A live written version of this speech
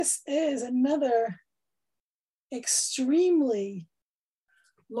This is another extremely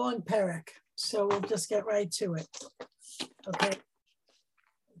long parak, so we'll just get right to it. Okay,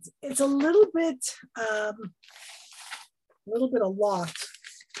 it's a little bit a lot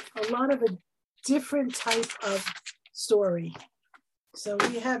of a different type of story. So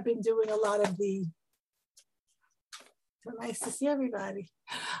we have been doing a lot of the. So nice to see everybody.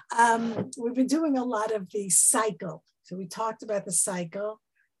 We've been doing a lot of the cycle. So we talked about the cycle,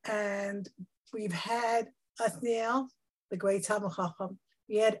 and we've had Othniel, the great Talmid Chacham.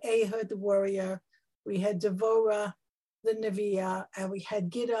 We had Ehud, the warrior. We had Devorah, the Neviah, and we had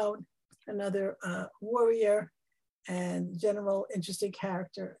Gideon, another warrior and general interesting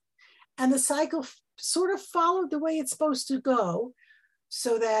character. And the cycle sort of followed the way it's supposed to go,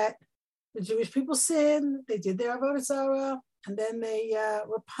 so that the Jewish people sinned, they did their avodah zarah, and then they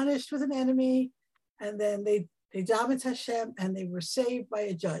were punished with an enemy, and then they davened Hashem, and they were saved by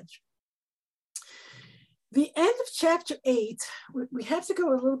a judge. The end of chapter 8, we have to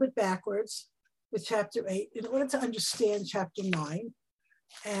go a little bit backwards with chapter 8 in order to understand chapter 9.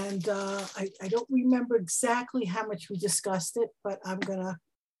 And I don't remember exactly how much we discussed it, but I'm gonna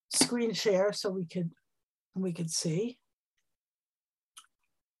screen share so we could see.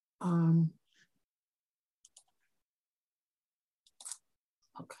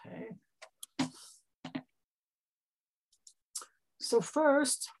 Okay. So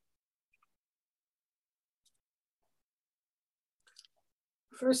first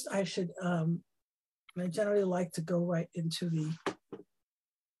I should, I generally like to go right into the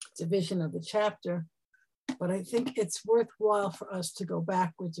division of the chapter, but I think it's worthwhile for us to go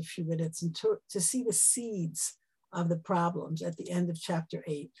backwards a few minutes and to see the seeds of the problems at the end of chapter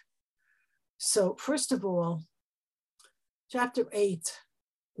 8. So first of all, chapter 8,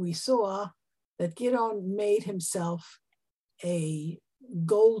 we saw that Gideon made himself a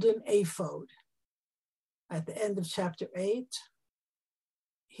golden ephod. At the end of chapter 8,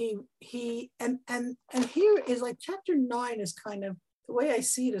 he and here is like chapter 9 is kind of, the way I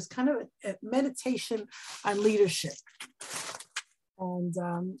see it is kind of a meditation on leadership. And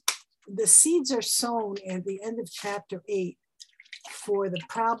the seeds are sown at the end of chapter 8 for the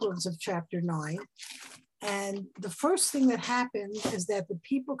problems of chapter 9. And the first thing that happens is that the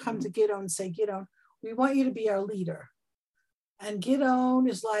people come to Gideon and say, Gideon, we want you to be our leader. And Gideon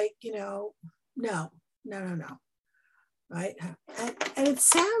is like, no. Right? And it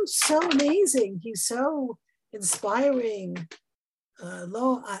sounds so amazing. He's so inspiring.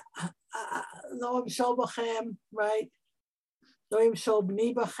 Lo Yimshol Bachem, right? Lo Yimshol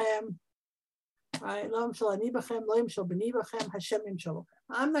B'ni Bachem, right? Lo Yimshol Ani Bachem, Lo Yimshol B'ni Bachem, Hashem Yimshol Bachem.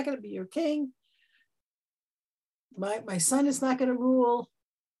 I'm not going to be your king. My son is not going to rule.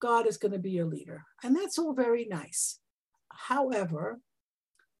 God is going to be your leader. And that's all very nice. However,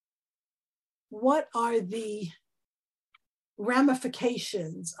 what are the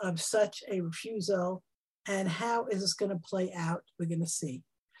ramifications of such a refusal, and how is this going to play out? We're going to see.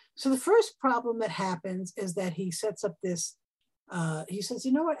 So the first problem that happens is that he sets up this, he says,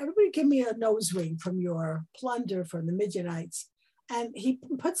 you know what, everybody give me a nose ring from your plunder from the Midianites. And he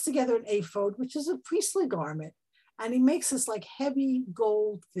puts together an ephod, which is a priestly garment. And he makes this like heavy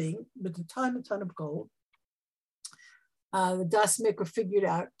gold thing with a ton of gold. The Das Mikra figured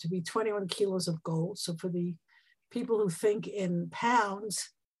out to be 21 kilos of gold. So for the people who think in pounds,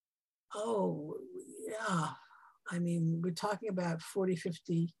 oh, yeah, I mean, we're talking about 40,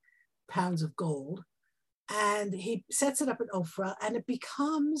 50 pounds of gold. And he sets it up in Ophrah, and it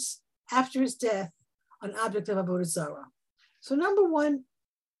becomes, after his death, an object of avodah zarah. So number one,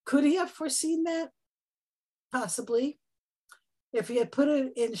 could he have foreseen that? Possibly. If he had put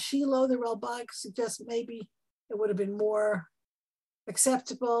it in Shiloh, the Ralbag suggests maybe it would have been more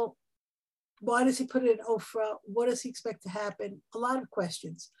acceptable. Why does he put it in Ophrah? What does he expect to happen? A lot of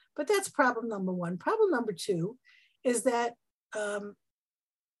questions. But that's problem number one. Problem number two is that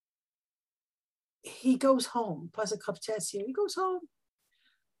he goes home. Pasuk Chavtes here. He goes home,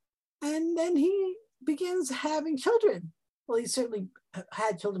 and then he begins having children. Well, he certainly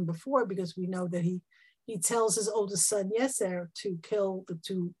had children before, because we know that he tells his oldest son Yeser to kill the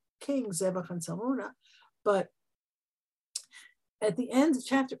two kings, Zebach and Salmona. But at the end of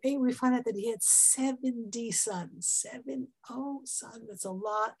chapter 8, we find out that he had 70 sons. 70 sons. That's a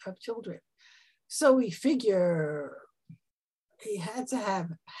lot of children. So we figure he had to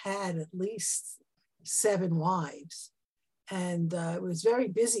have had at least 7 wives. And it was very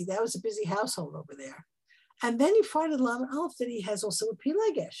busy. That was a busy household over there. And then you find in Lamed Aleph that he has also a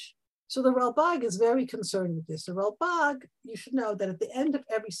Pilegesh. So the Ralbag is very concerned with this. The Ralbag, you should know that at the end of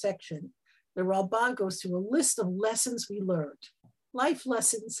every section, the Ralbag goes through a list of lessons we learned. life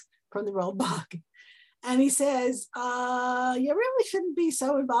lessons from the Ralbag. And he says, you really shouldn't be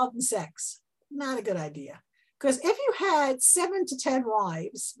so involved in sex. Not a good idea. Because if you had 7 to 10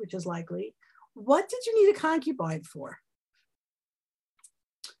 wives, which is likely, what did you need a concubine for?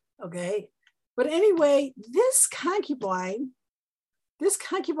 Okay. But anyway, this concubine lives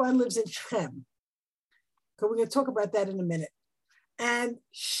in Shechem. So we're going to talk about that in a minute. And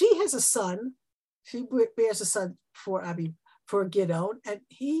she has a son. She bears a son for Gidon, and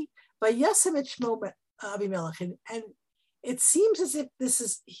he by Yasemet Shmo Abimelech, and it seems as if this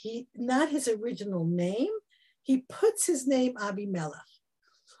is not his original name. He puts his name Abimelech.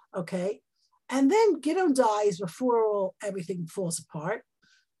 Okay, and then Gidon dies before everything falls apart,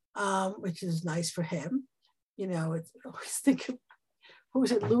 which is nice for him. You know, it's I always think of who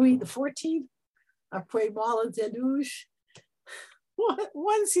was it, Louis XIV? Après mal déluge.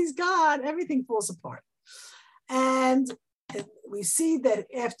 Once he's gone, everything falls apart. And we see that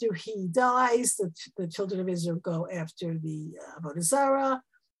after he dies, the children of Israel go after the Avodah Zarah,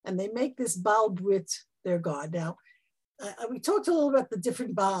 and they make this Baal Brit their god. Now, we talked a little about the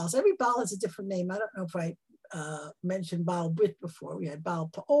different Baals. Every Baal has a different name. I don't know if I mentioned Baal Brit before. We had Baal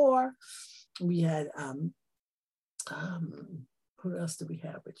Peor. We had, who else do we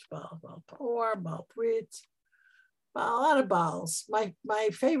have? Which Baal? Baal Peor, Baal Brit. A lot of Baals. My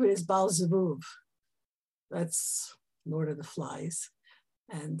favorite is Baal Zevuv. That's Lord of the Flies.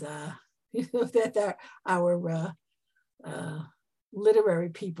 And you know that our literary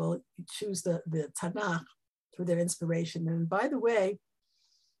people choose the Tanakh for their inspiration. And by the way,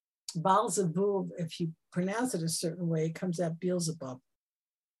 Baal Zevuv, if you pronounce it a certain way, it comes out Beelzebub.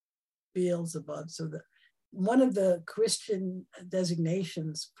 Beelzebub. So one of the Christian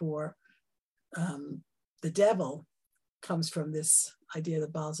designations for the devil comes from this idea of the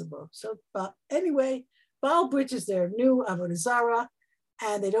Baal Zevuv. So anyway, Baal Brit is their new Avodah Zarah,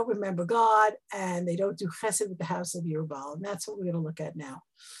 and they don't remember God, and they don't do chesed with the house of Yerubal, and that's what we're going to look at now.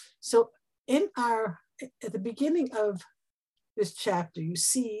 So at the beginning of this chapter, you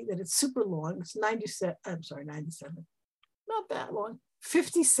see that it's super long. It's 97, not that long,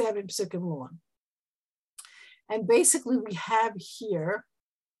 57 psukim long. And basically we have here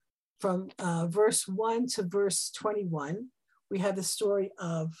from verse 1 to verse 21, we have the story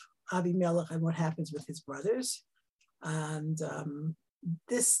of Abimelech and what happens with his brothers. And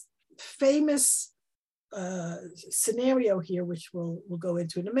this famous scenario here, which we'll go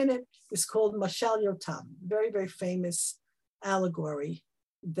into in a minute, is called Mashal Yotam, very, very famous allegory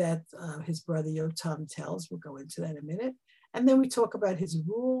that his brother Yotam tells. We'll go into that in a minute. And then we talk about his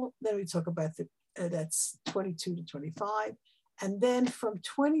rule. Then we talk about that's 22 to 25. And then from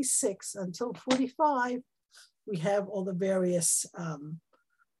 26 until 45, we have all the various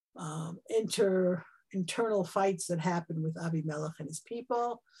internal fights that happen with Abimelech and his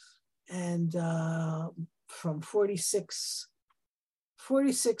people. And from 46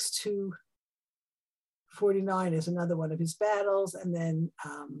 to 49 is another one of his battles. And then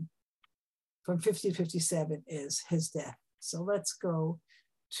from 50 to 57 is his death. So let's go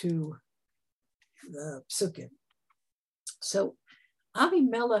to the psukim. So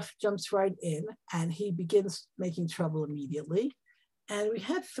Abimelech jumps right in and he begins making trouble immediately. And we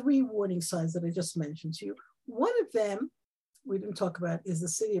had 3 warning signs that I just mentioned to you. One of them we didn't talk about is the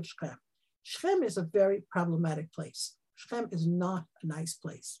city of Shechem. Shechem is a very problematic place. Shechem is not a nice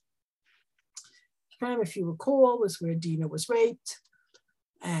place. Shechem, if you recall, was where Dinah was raped.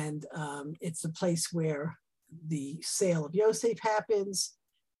 And it's the place where the sale of Yosef happens.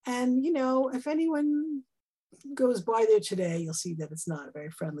 And, you know, if anyone goes by there today, you'll see that it's not a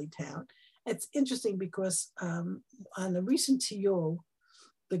very friendly town. It's interesting because on the recent Tiyul,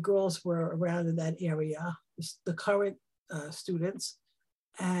 the girls were around in that area, the current students,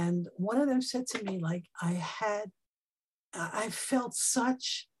 and one of them said to me, like, I felt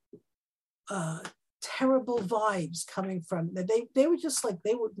such terrible vibes coming from, they were just like,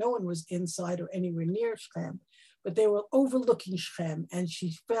 no one was inside or anywhere near Shechem, but they were overlooking Shechem, and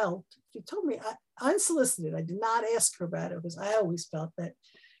she told me, unsolicited, I did not ask her about it, because I always felt that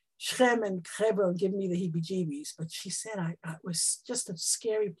Shechem and Hebron give me the heebie-jeebies, but she said it was just a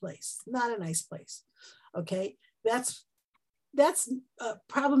scary place, not a nice place. Okay, that's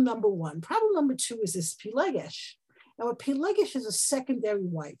problem number 1. Problem number 2 is this Pilegesh. Now, a Pilegesh is a secondary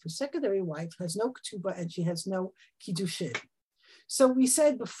wife. A secondary wife has no ketubah and she has no kiddushin. So we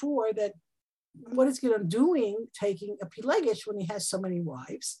said before that what is Gidon doing taking a Pilegesh when he has so many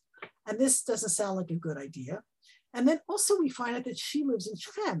wives? And this doesn't sound like a good idea. And then also we find out that she lives in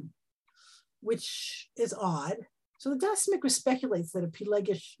Shechem, which is odd. So the Das Mikra speculates that a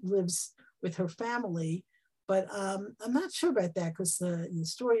Pilegesh lives with her family But I'm not sure about that because the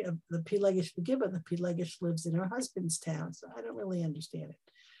story of the Pilegish Begiba, the Pilegish lives in her husband's town, so I don't really understand it.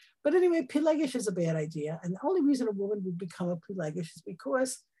 But anyway, Pilegish is a bad idea, and the only reason a woman would become a Pilegish is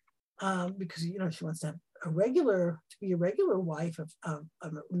because she wants to have be a regular wife of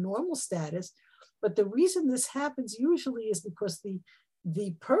a normal status. But the reason this happens usually is because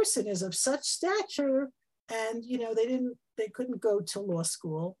the person is of such stature, and they couldn't go to law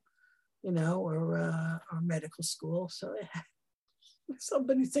school, or medical school, so they had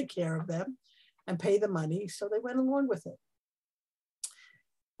somebody take care of them and pay the money, so they went along with it.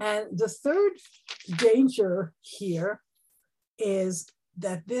 And the third danger here is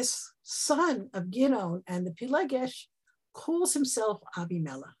that this son of Gidon and the Pilegesh calls himself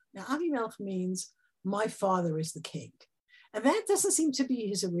Abimelech. Now, Abimelech means my father is the king. And that doesn't seem to be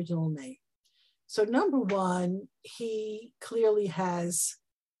his original name. So number one, he clearly has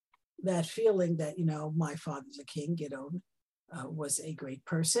that feeling that, my father's a king. Gidon was a great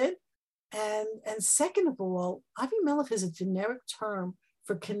person. And second of all, Abimelech is a generic term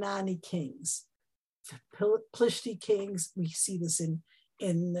for Canaanite kings. Plishti kings, we see this in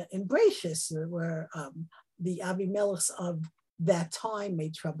Bereshis, where the Abimelechs of that time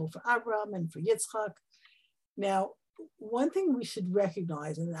made trouble for Abraham and for Yitzchak. Now, one thing we should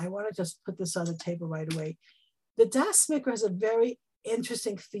recognize, and I want to just put this on the table right away, the Das Mikra has a very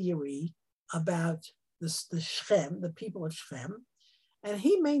interesting theory about the Shechem, the people of Shechem, and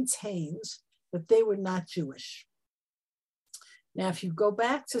he maintains that they were not Jewish. Now, if you go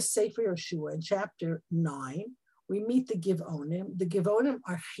back to Sefer Yoshua in chapter 9, we meet the Givonim. The Givonim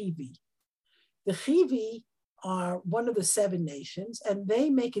are Chivi. The Chivi are one of the 7 nations, and they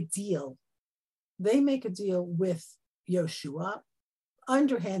make a deal. They make a deal with Yoshua,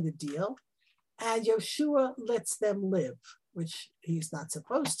 underhanded deal, and Yoshua lets them live, which he's not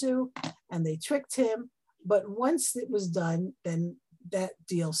supposed to, and they tricked him. But once it was done, then that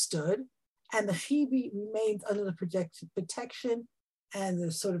deal stood, and the Chivi remained under the protection and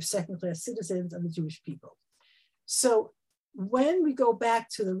the sort of second-class citizens of the Jewish people. So when we go back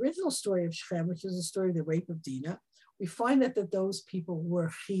to the original story of Shechem, which is the story of the rape of Dinah, we find that those people were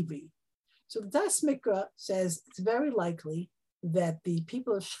Chivi. So the Das Mikra says it's very likely that the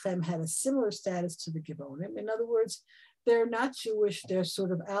people of Shechem had a similar status to the Givonim. In other words, they're not Jewish, they're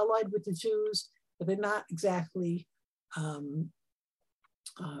sort of allied with the Jews, but they're not exactly the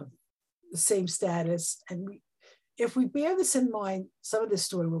same status. And if we bear this in mind, some of this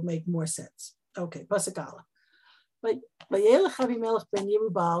story will make more sense. Okay, Pasuk Aleph. Vayelech Avimelech ben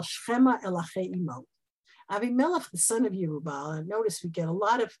Yerubal Shechema elachei imo. Avimelech, the son of Yerubal, and notice we get a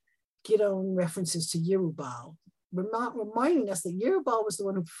lot of Gidon references to Yerubal, reminding us that Yerubal was the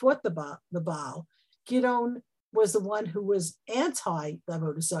one who fought the Baal. Gidon was the one who was anti the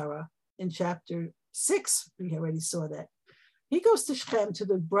Avodah Zarah in chapter 6. We already saw that. He goes to Shechem, to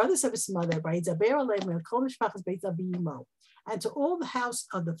the brothers of his mother, and to all the house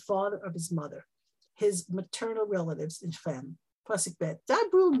of the father of his mother, his maternal relatives in Shechem.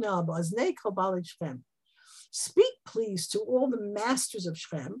 Speak, please, to all the masters of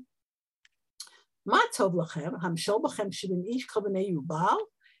Shechem.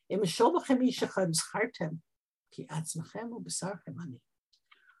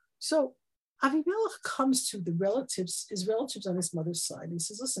 So Avimelech comes to his relatives on his mother's side. And he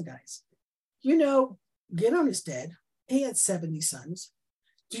says, listen, guys, Gidon is dead. He had 70 sons.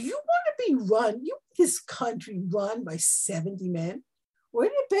 Do you want to be this country run by 70 men? Or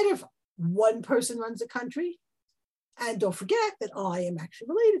isn't it better if one person runs the country? And don't forget that I am actually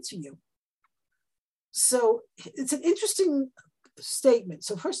related to you. So it's an interesting statement.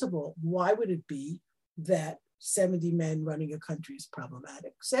 So first of all, why would it be that 70 men running a country is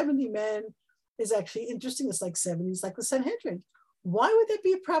problematic? 70 men is actually interesting. It's like 70 is like the Sanhedrin. Why would that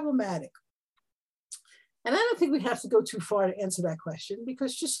be problematic? And I don't think we have to go too far to answer that question,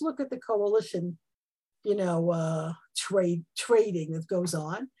 because just look at the coalition, trading that goes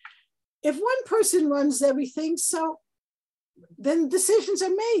on. If one person runs everything, so then decisions are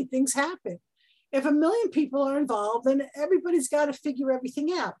made, things happen. If 1 million people are involved, then everybody's got to figure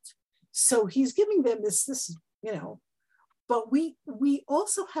everything out. So he's giving them this, but we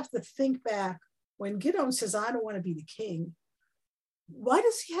also have to think back when Gidon says, I don't want to be the king. Why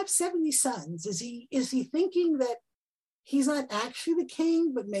does he have 70 sons? Is he thinking that he's not actually the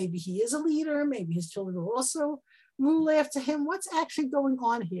king, but maybe he is a leader? Maybe his children will also rule after him. What's actually going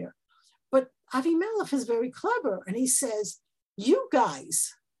on here? But Avimelech is very clever, and he says, you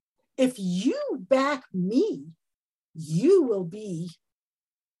guys, if you back me, you will be,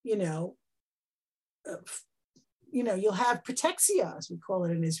 you'll have protexia, as we call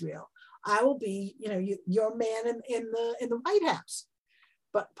it in Israel. I will be, your man in the White House.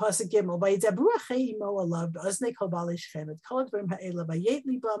 But Pasuk Gimel, Vayidabru achei imo alav b'oznei kol balei Shechem et kol advarim ha'ela vayet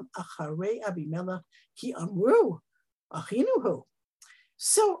libam acharei Avimelech ki amru achinuhu.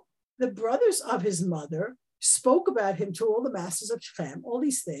 So the brothers of his mother spoke about him to all the masters of Shechem, all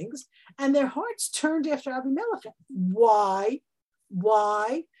these things, and their hearts turned after Avimelech. Why?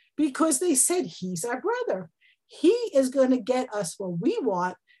 Why? Because they said, he's our brother. He is going to get us what we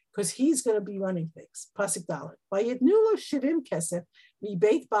want because he's going to be running things. Pasuk Dalet. Vayitnu lo shivim kesef mi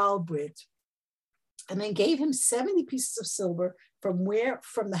beit Baal Brit, and then gave him 70 pieces of silver from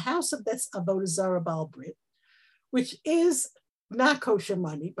the house of this Avodah Zarah Baal Brit, which is not kosher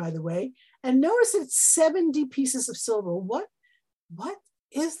money, by the way. And notice it's 70 pieces of silver. What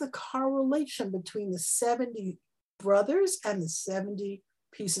is the correlation between the 70 brothers and the 70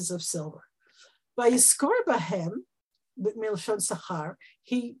 pieces of silver? By Yiskor Bahem, with Milshon Sachar,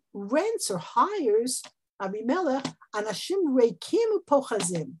 he rents or hires Avimelech Anashim Reikim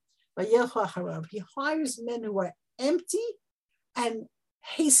Pochazim. He hires men who are empty and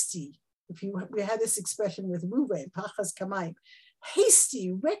hasty. We had this expression with Ruvain, Pachaz Kamayim,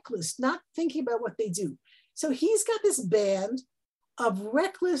 hasty, reckless, not thinking about what they do. So he's got this band of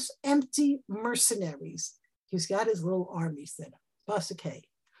reckless, empty mercenaries. He's got his little armies there. Pasuk Hey.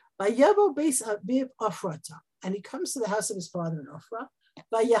 Vayavo beis Aviv Ofrata, and he comes to the house of his father in Ophrah.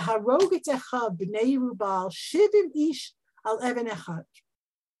 Vayaharog et Echav b'nei Yerubal shivim ish al even echad,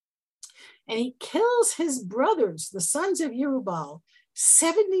 and he kills his brothers, the sons of Yerubal,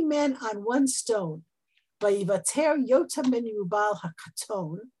 70 men on one stone. Vayivater Yotam ben Yerubal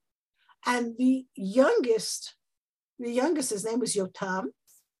hakaton, and the youngest, his name was Yotam,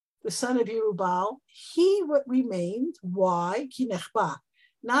 the son of Yerubal. He remained. Why? Ki nechba.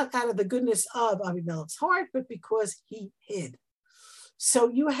 Not out of the goodness of Avimelech's heart, but because he hid. So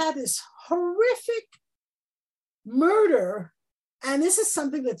you had this horrific murder, and this is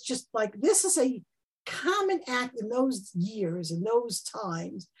something that's just like, this is a common act in those years, in those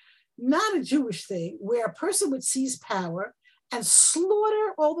times, not a Jewish thing, where a person would seize power and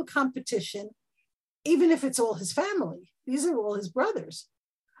slaughter all the competition, even if it's all his family. These are all his brothers.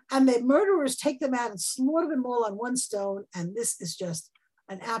 And the murderers take them out and slaughter them all on one stone, and this is just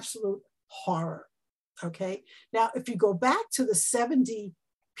an absolute horror, okay? Now, if you go back to the 70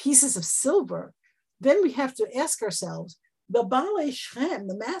 pieces of silver, then we have to ask ourselves, the Balei Shechem,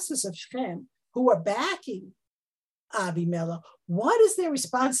 the masters of Shechem, who are backing Avimelech, what is their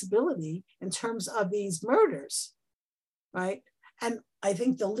responsibility in terms of these murders, right? And I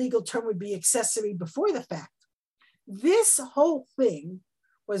think the legal term would be accessory before the fact. This whole thing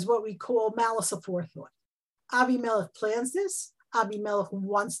was what we call malice aforethought. Avimelech plans this. Avimelech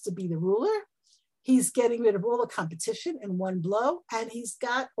wants to be the ruler. He's getting rid of all the competition in one blow, and he's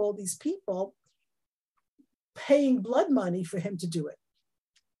got all these people paying blood money for him to do it.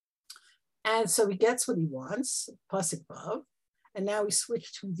 And so he gets what he wants, Pasuk Vav, and now we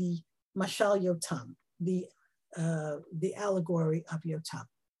switch to the Mashal Yotam, the allegory of Yotam.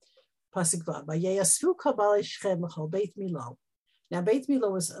 Pasuk Vav. Vayeyasvu kol balei Shechem l'chol Beit Milo. Now Beit Milo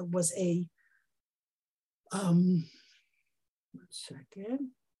was a one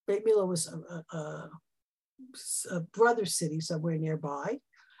second. Beit Milo was a brother city somewhere nearby,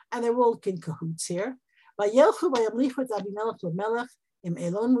 and they're all in cahoots here. Vayelchu vayamlichu et Avimelech lemelech im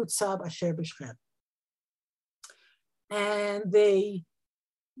Elon Mutzab asher b'Shechem. And they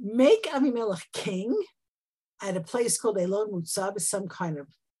make Avimelech king at a place called Elon Mutzab, is some kind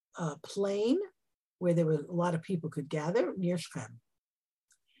of plain where there were a lot of people could gather near Shechem.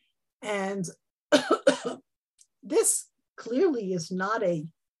 And this clearly is not a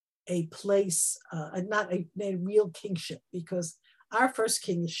place, not a real kingship, because our first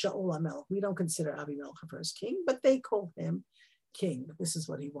king is Shaul HaMelech. We don't consider Avimelech a first king, but they call him king. This is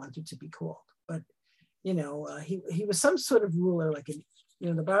what he wanted to be called. But, he was some sort of ruler, like,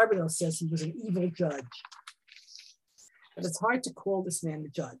 the Bible says he was an evil judge. But it's hard to call this man a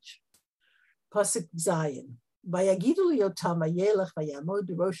judge. Pasuk Zayin. Vayagidu Yotam vayelech vayamod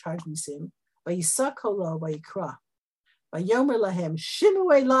b'rosh har Grizim vayisa kolo vayikra vayomer lahem shimu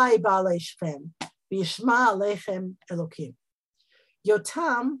elai baalei Shechem v'yishma alechem Elokim.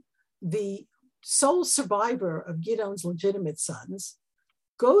 Yotam, the sole survivor of Gideon's legitimate sons,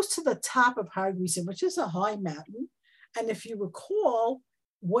 goes to the top of Har Grizim, which is a high mountain. And if you recall,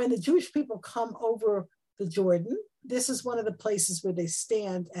 when the Jewish people come over the Jordan, this is one of the places where they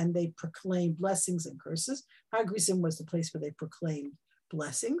stand and they proclaim blessings and curses. Har Grizim was the place where they proclaimed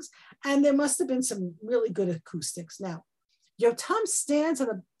blessings. And there must have been some really good acoustics. Now, Yotam stands on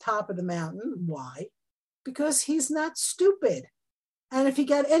the top of the mountain. Why? Because he's not stupid. And if he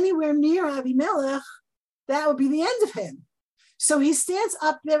got anywhere near Avimelech, that would be the end of him. So he stands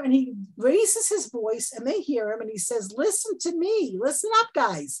up there and he raises his voice and they hear him and he says, listen to me, listen up,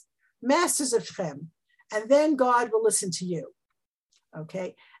 guys, masters of Shem, and then God will listen to you.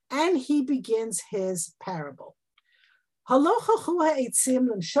 Okay, and he begins his parable. Now,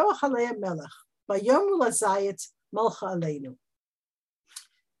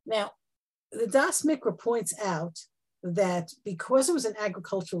 the Das Mikra points out that because it was an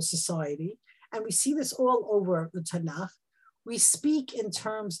agricultural society, and we see this all over the Tanakh, we speak in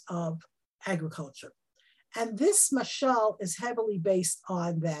terms of agriculture. And this mashal is heavily based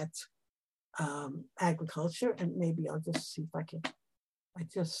on that agriculture. And maybe I'll just see if I can, I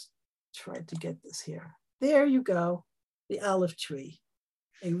just tried to get this here. There you go, the olive tree,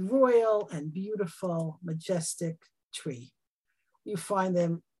 a royal and beautiful, majestic tree. You find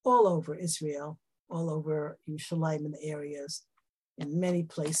them all over Israel, all over Yerushalayim in the areas, in many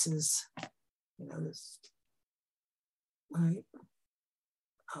places. You know, this, right?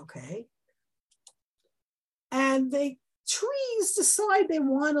 Okay. And trees decide they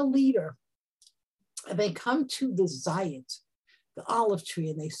want a leader. And they come to the Zayit, the olive tree,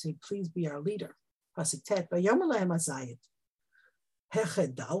 and they say, please be our leader. Pasuk Tet, Vayomer lahem hazayit,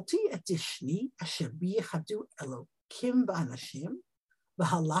 hechadalti et ishni asher bi yechadu Elokim v'anashim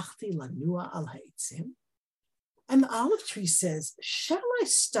v'halachti lanua al ha'etzim. And the olive tree says, shall I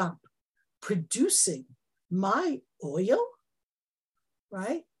stop producing my oil,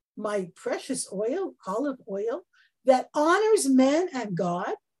 right? My precious oil, olive oil, that honors men and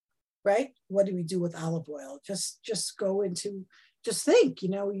God, right? What do we do with olive oil? Just go into, just think, you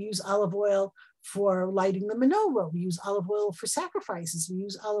know, we use olive oil for lighting the menorah. We use olive oil for sacrifices. We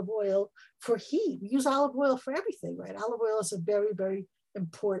use olive oil for heat. We use olive oil for everything, right? Olive oil is a very, very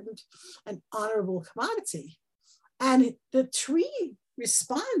important and honorable commodity. And the tree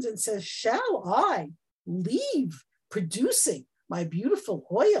responds and says, shall I leave producing my beautiful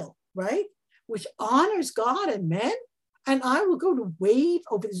oil, right? Which honors God and men, and I will go to wave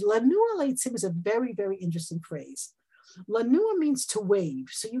over this. Lanua leitzim is a very, very interesting phrase. Lanua means to wave.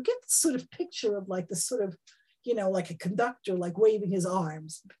 So you get this sort of picture of like this sort of, you know, like a conductor, like waving his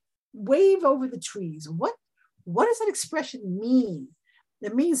arms. Wave over the trees. What does that expression mean?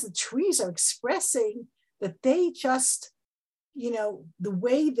 It means the trees are expressing that they just, you know, the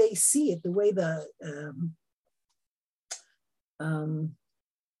way they see it, the way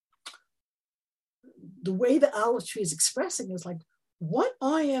the way the olive tree is expressing is like, what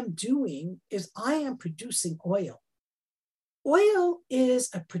I am doing is I am producing oil. Oil is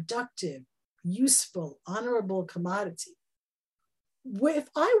a productive, useful, honorable commodity. If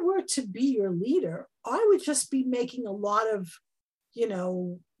I were to be your leader, I would just be making a lot of, you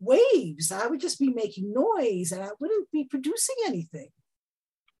know, waves. I would just be making noise and I wouldn't be producing anything.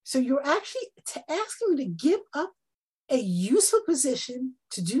 So you're actually asking me to give up a useful position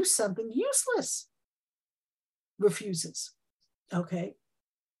to do something useless. Refuses. Okay.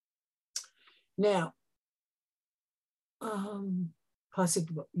 Now, Pasuk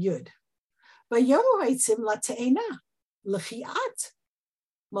Yud. Vayomer ha'etzim late'ena l'chiat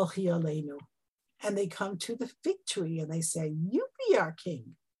malchi aleinu. And they come to the fig tree and they say, you be our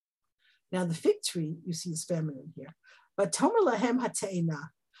king. Now the fig tree, you see is feminine here. But Tomer lahem hate'ena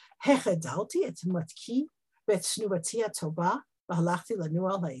hechadalti et matki bet shnuvati atova v'halachti lanu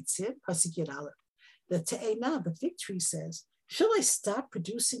al ha'etzim. Pasuk Yud Aleph. The te'ena, the fig tree says, shall I stop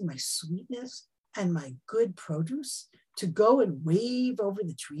producing my sweetness and my good produce to go and wave over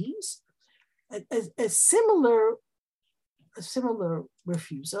the trees? A similar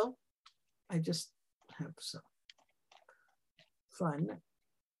refusal. I just have some fun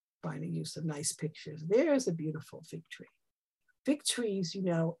finding you some nice pictures. There's a beautiful fig tree. Fig trees, you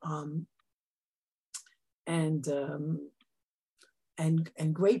know, and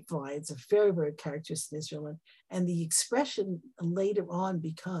grapevines are very, very characteristic in Israel. And the expression later on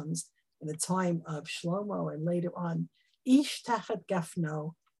becomes, in the time of Shlomo and later on, Ish tachat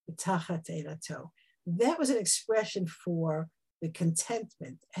gafno, tachat eirato. That was an expression for the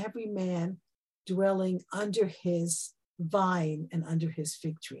contentment, every man dwelling under his vine and under his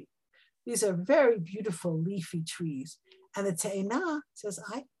fig tree. These are very beautiful leafy trees. And the Te'ena says,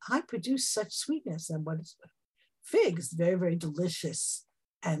 I produce such sweetness. And what is figs, very, very delicious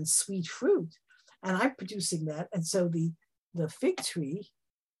and sweet fruit. And I'm producing that. And so the fig tree,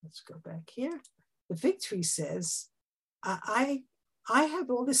 let's go back here. The fig tree says, I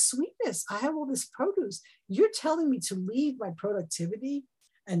have all this sweetness. I have all this produce. You're telling me to leave my productivity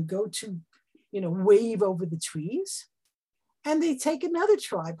and go to, you know, wave over the trees. And they take another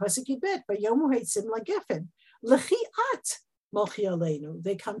try. Pasuk Yibet, Vayomer ha'etzim lagefen, l'chiat Molchi Aleinu.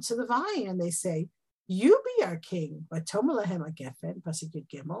 They come to the vine and they say, you be our king. Vatomalahem agefen, pasuk Yud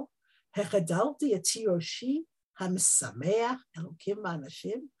Gimel, hechadalti et tiroshi hamsameach elokim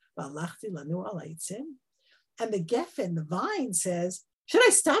v'anashim v'alachti lanu al ha'etzim. And the geffen, the vine, says, should I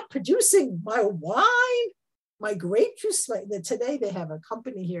stop producing my wine, my grape juice? Today they have a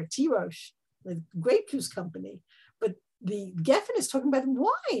company here, Tirosh, the grape juice company. But the geffen is talking about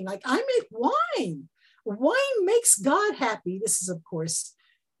wine. Like, I make wine. Wine makes God happy. This is, of course,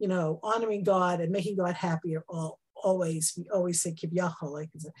 honoring God and making God happy are we always say kivyachol,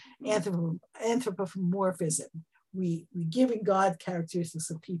 like it's an anthropomorphism. We giving God characteristics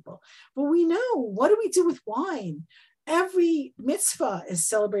of people. But we know, what do we do with wine? Every mitzvah is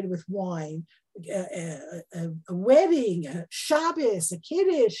celebrated with wine. A wedding, a Shabbos, a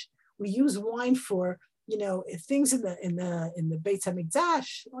Kiddush. We use wine for things in the Beit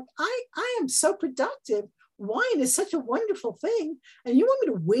HaMikdash. Like, I am so productive. Wine is such a wonderful thing, and you want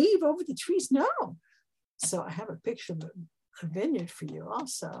me to wave over the trees? No. So I have a picture of a vineyard for you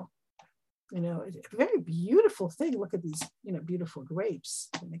also. It's a very beautiful thing. Look at these, beautiful grapes.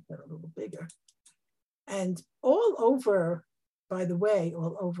 I'll make that a little bigger. And all over, by the way,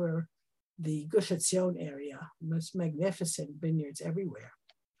 all over the Gush Etzion area, most magnificent vineyards everywhere.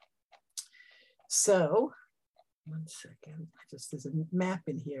 So, one second, there's a map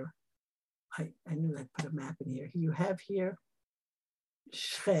in here. I knew I'd put a map in here. You have here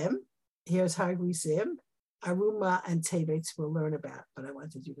Shechem, here's Har Gerizim, Aruma, and Tevetz we'll learn about, but I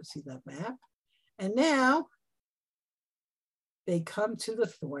wanted you to see that map. And now they come to the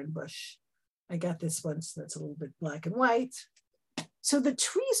thorn bush. I got this one, so that's a little bit black and white. So the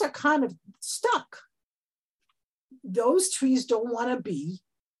trees are kind of stuck. Those trees don't want to be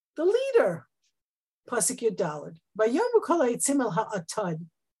the leader. Pasuk Yud Daled. Vayomu kol ha'etzim el ha'atad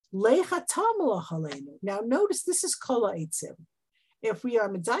lechatam lachalenu. Now notice this is kol ha'etzim. If we are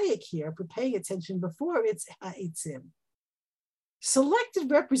medayik here, if we're paying attention before, it's ha'etzim.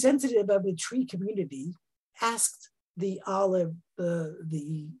 Selected representative of the tree community asked the olive,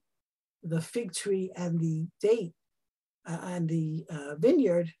 the fig tree, and the date and the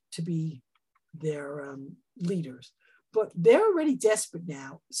vineyard to be their leaders. But they're already desperate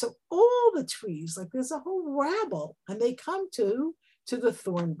now. So all the trees, like there's a whole rabble, and they come to the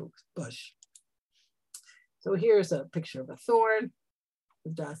thorn bush. So here's a picture of a thorn.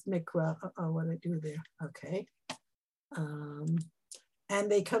 The Das Mikra. What did I do there? Okay. And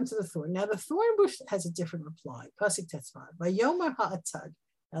they come to the thorn. Now the thorn bush has a different reply. Pasuk Tetzvav. Vayomer ha'atad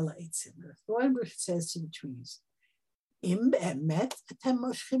ela eitzim. The thorn bush says to the trees, Im be'emet atem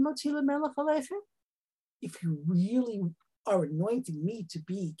moshchim oti lemelech aleichem. If you really are anointing me to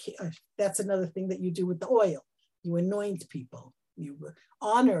be king, that's another thing that you do with the oil. You anoint people. You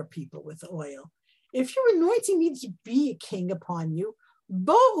honor people with the oil. If you're anointing me to be a king upon you,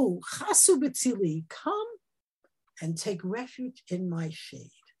 bo'u chasu b'tzili, come and take refuge in my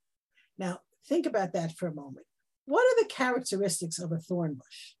shade. Now, think about that for a moment. What are the characteristics of a thorn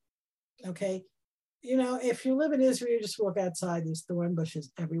bush? Okay, if you live in Israel, you just walk outside, there's thorn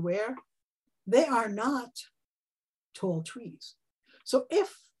bushes everywhere. They are not tall trees. So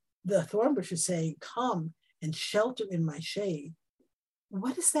if the thorn bush is saying, come and shelter in my shade,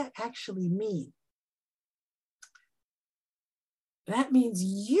 what does that actually mean? That means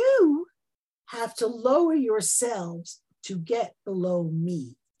you have to lower yourselves to get below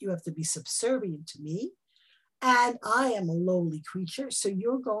me. You have to be subservient to me. And I am a lowly creature, so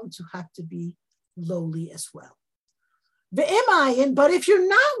you're going to have to be lowly as well. But if you're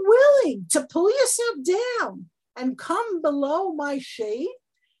not willing to pull yourself down and come below my shade,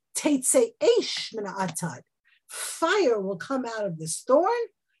 Teitzei eish min ha'atad, fire will come out of this thorn,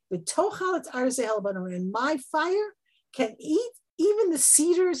 and my fire can eat even the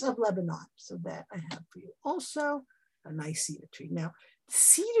cedars of Lebanon. So that I have for you also a nice cedar tree. Now, the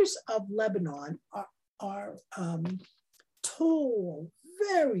cedars of Lebanon are tall,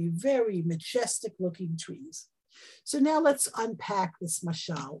 very, very majestic looking trees. So now let's unpack this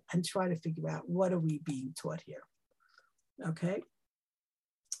mashal and try to figure out what are we being taught here, okay?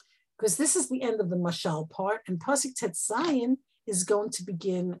 Because this is the end of the mashal part, and Pasuk Tet Zayin is going to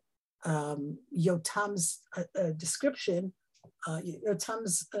begin Yotam's description,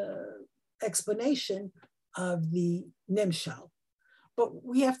 Yotam's explanation of the Nimshal. But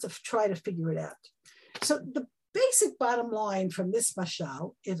we have to try to figure it out. So the basic bottom line from this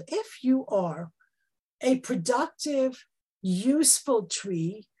mashal is if you are a productive, useful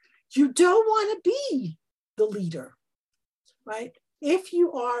tree, you don't want to be the leader, right? If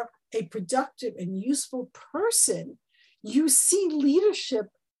you are a productive and useful person, you see leadership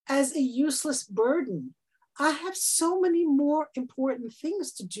as a useless burden, I have so many more important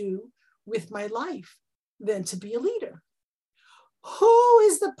things to do with my life than to be a leader. Who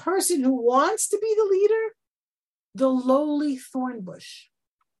is the person who wants to be the leader? The lowly thorn bush.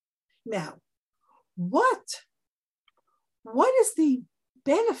 Now, what is the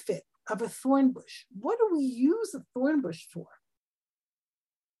benefit of a thorn bush? What do we use a thorn bush for?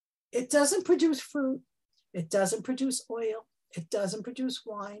 It doesn't produce fruit. It doesn't produce oil. It doesn't produce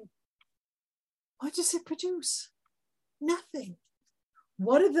wine. What does it produce? Nothing.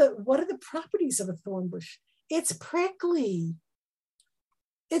 What are the properties of a thorn bush? It's prickly.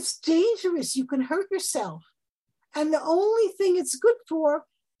 It's dangerous. You can hurt yourself. And the only thing it's good for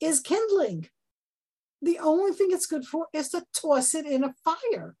is kindling. The only thing it's good for is to toss it in a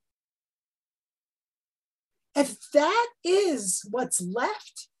fire. If that is what's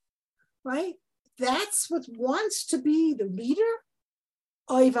left, right? That's what wants to be the leader.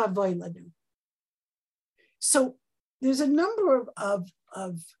 Oy vavoy lanu. So there's a number of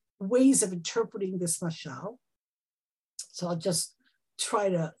ways of interpreting this mashal. So I'll just try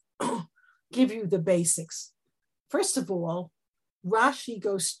to give you the basics. First of all, Rashi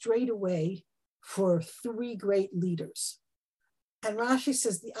goes straight away for three great leaders. And Rashi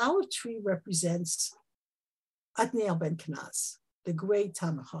says the olive tree represents Othniel ben Kenaz, the great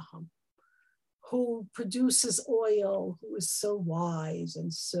Talmid Chacham, who produces oil, who is so wise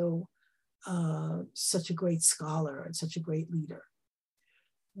and so such a great scholar and such a great leader.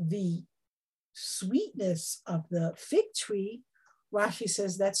 The sweetness of the fig tree, Rashi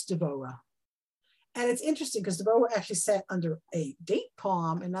says that's Devorah. And it's interesting because Devorah actually sat under a date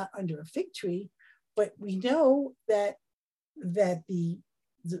palm and not under a fig tree. But we know that the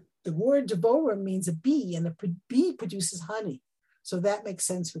word Devorah means a bee, and a bee produces honey. So that makes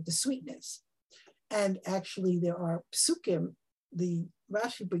sense with the sweetness. And actually there are psukim, the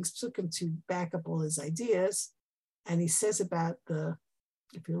Rashi brings psukim to back up all his ideas. And he says about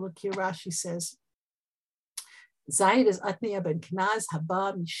if you look here, Rashi says, Zayid is Othniel ben Kenaz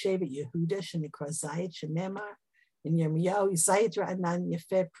haba mishevet Yehuda shenikra Zayid shenemar in Yirmiyahu Zayid ra'anan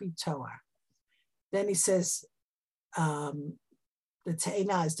yefeh pri toar. Then he says the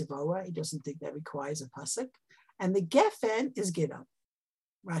Te'ena is Devorah. He doesn't think that requires a pasuk. And the Gefen is Gidon.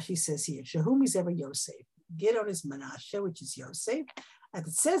 Rashi says here, Shahum is ever Yosef. Gidon is Menashe, which is Yosef. And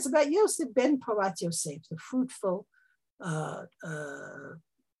it says about Yosef, Ben Parat Yosef, the fruitful,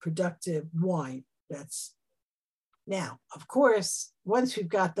 productive wine. That's now, of course, once we've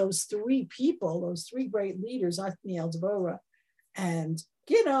got those three people, those three great leaders, Othniel, Devorah, and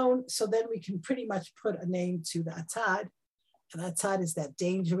Gidon, so then we can pretty much put a name to the Atad. And Atad is that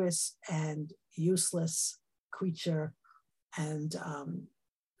dangerous and useless creature. And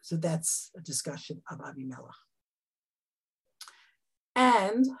so that's a discussion of Avimelech.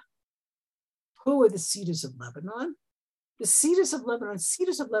 And who are the cedars of Lebanon? The cedars of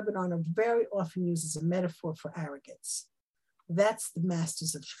Lebanon are very often used as a metaphor for arrogance. That's the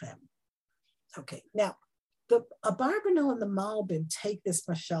masters of Shechem. Okay, now, the Abarbanel and the Malbim take this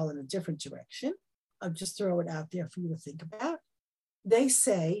mashal in a different direction. I'll just throw it out there for you to think about. They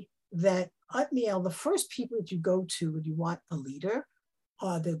say that Othniel, the first people that you go to when you want a leader,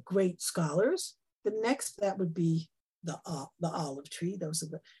 are the great scholars. The next, that would be the olive tree. Those are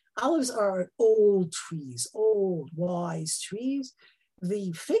the olives are old trees, old, wise trees.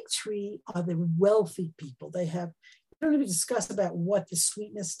 The fig tree are the wealthy people. They don't even discuss about what the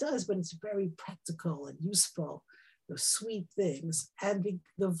sweetness does, but it's very practical and useful, the sweet things. And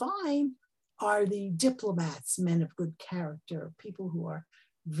the vine are the diplomats, men of good character, people who are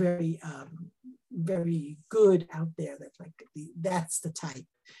very, very good out there. That's the type.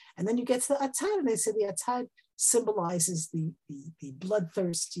 And then you get to the Atad, and they say the Atad symbolizes the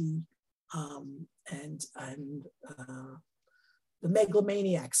bloodthirsty and the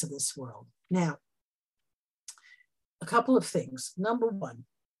megalomaniacs of this world. Now, a couple of things. Number one,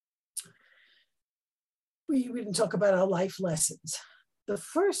 we didn't talk about our life lessons. The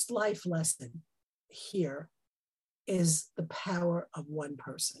first life lesson here is the power of one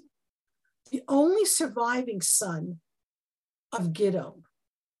person. The only surviving son of Gidon,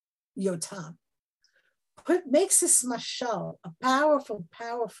 Yotam, makes this mashal a powerful,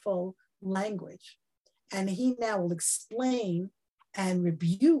 powerful language. And he now will explain and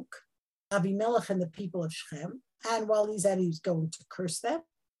rebuke Avimelech and the people of Shechem. And while he's at it, he's going to curse them,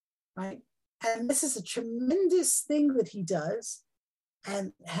 right? And this is a tremendous thing that he does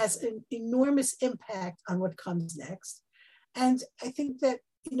and has an enormous impact on what comes next. And I think that,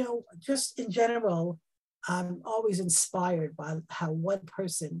 just in general, I'm always inspired by how one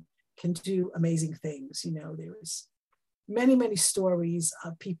person can do amazing things. There is many, many stories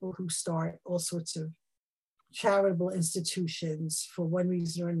of people who start all sorts of charitable institutions for one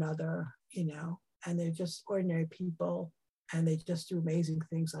reason or another, and they're just ordinary people and they just do amazing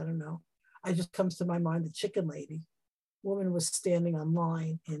things. I don't know. I just comes to my mind, the chicken lady. Woman was standing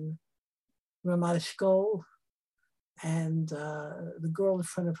online in Ramat Eshkol, and the girl in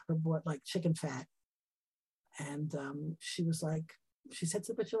front of her bought like chicken fat. And she said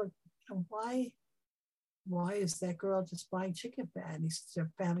to the butcher, like, why is that girl just buying chicken fat? And he said, their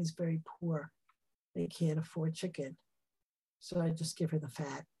family's very poor. They can't afford chicken. So I just give her the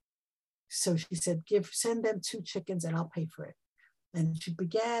fat. So she said, send them 2 chickens and I'll pay for it. And she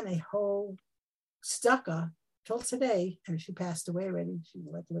began a whole tzedakah till today, and she passed away already. She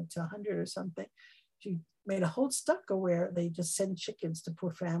lived to 100 or something. She made a whole tzedakah where they just send chickens to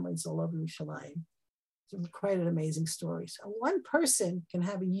poor families all over Yerushalayim. It's quite an amazing story. So one person can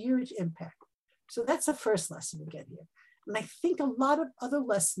have a huge impact. So that's the first lesson we get here. And I think a lot of other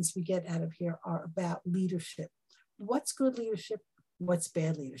lessons we get out of here are about leadership. What's good leadership? What's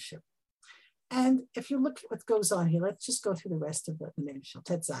bad leadership? And if you look at what goes on here, let's just go through the rest of the name shel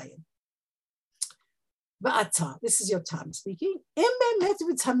Tet Zayin. Va'ata, this is your time speaking. If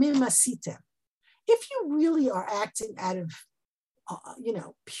you really are acting out of,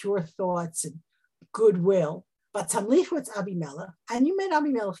 pure thoughts and goodwill, but Tamlichu Abimelech, and you made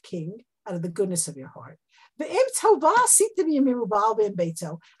Abimelech king out of the goodness of your heart. And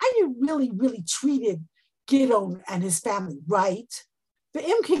you really, really treated Gidon and his family right. If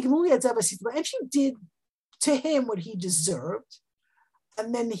you did to him what he deserved,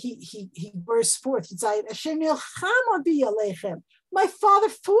 and then he burst forth, my father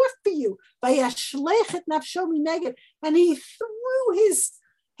fought for you, and he threw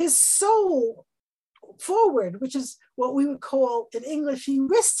his soul forward, which is what we would call in English, he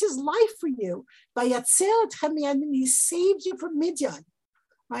risked his life for you, and he saved you from Midian,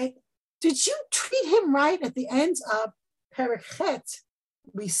 right? Did you treat him right? At the end of Perichet,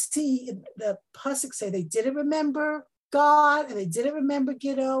 we see the pasuk say they didn't remember God and they didn't remember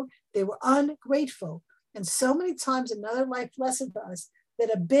Gidon. They were ungrateful. And so many times, another life lesson for us, that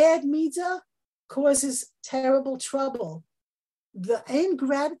a bad midah causes terrible trouble. The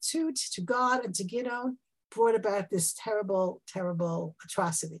ingratitude to God and to Gidon brought about this terrible, terrible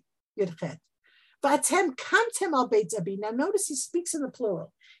atrocity. V'atem kamtem al beit Abi. Now notice he speaks in the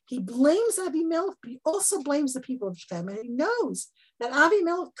plural. He blames Abimelech, but he also blames the people of Shechem. And he knows that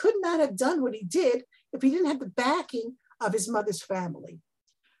Abimelech could not have done what he did if he didn't have the backing of his mother's family.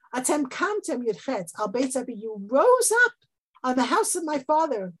 Atem kamtem yudchet al beit Abi. You rose up on the house of my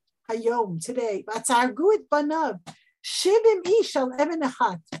father, Hayom, today. V'atzargu et banav. Shivim ish al even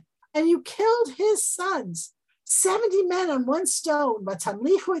echat. And you killed his sons. 70 men on one stone, but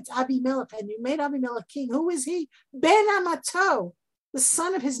Tamlichu et Abimelech, and you made Abimelech king. Who is he? Ben Amato, the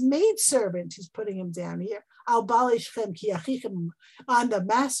son of his maidservant. He's putting him down here. Al Bali Shechem ki achichem, on the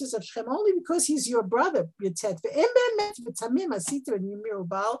masters of Shechem, only because he's your brother. Yitet ve'em be'emet v'tamim asita v'yimiru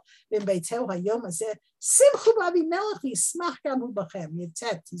bal v'beiteu hayom hazeh simchu b'Abimelech v'yismach gam hu b'chem.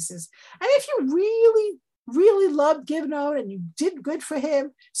 Yitet, he says, and if you really loved Givnon and you did good for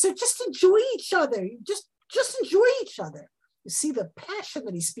him, so just enjoy each other. Just enjoy each other. You see the passion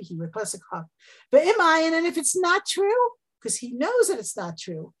that he's speaking with Pasuk Chaf. But and if it's not true, because he knows that it's not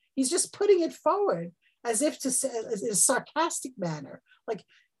true, he's just putting it forward as if to say in a sarcastic manner. Like,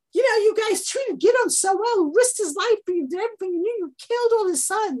 you guys treated Gidon so well, who risked his life for you, did everything you knew, you killed all his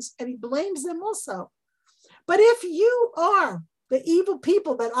sons, and he blames them also. But if you are the evil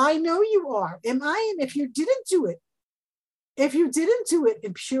people that I know you are, and if you didn't do it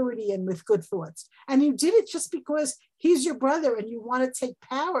in purity and with good thoughts, and you did it just because he's your brother and you want to take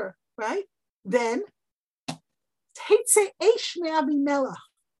power, right? Then,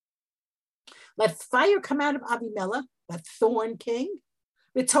 let fire come out of Abimelech, that thorn king.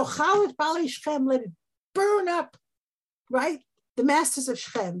 Let it burn up, right? The masters of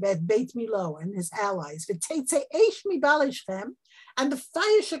Shechem, that Beit Milo and his allies. And the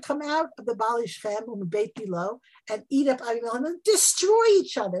fire should come out of the Bali Shechem, Beit Milo, and eat up Abimelech and destroy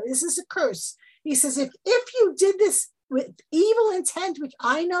each other. This is a curse. He says, if you did this with evil intent, which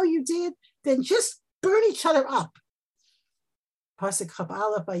I know you did, then just burn each other up. Pasuk Chaf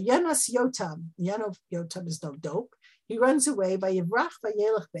Aleph, Vayanas Yotam. Yotam is no dope. He runs away by Yivrach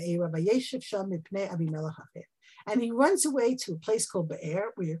Vayelech Be'er Vayeshiv Sham Mipnei Abimelech Acher. And he runs away to a place called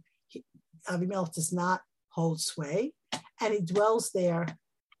Be'er, where Abimelech does not hold sway, and he dwells there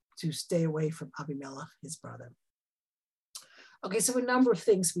to stay away from Abimelech, his brother. Okay, so a number of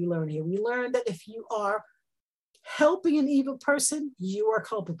things we learn here. We learn that if you are helping an evil person, you are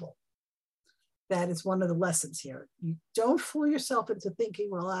culpable. That is one of the lessons here. You don't fool yourself into thinking,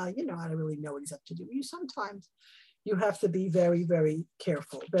 well, I don't really know what he's up to do. Sometimes you have to be very, very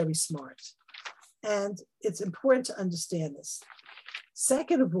careful, very smart. And it's important to understand this.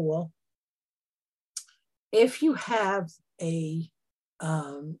 Second of all, if you have a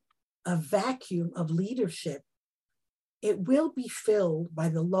vacuum of leadership, it will be filled by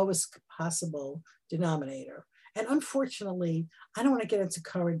the lowest possible denominator. And unfortunately, I don't want to get into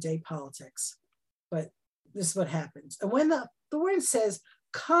current day politics, but this is what happens. And when the word says,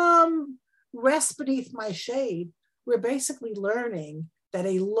 come rest beneath my shade, we're basically learning that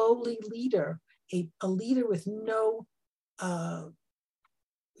a lowly leader, a leader with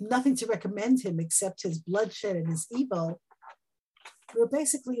nothing to recommend him except his bloodshed and his evil, we're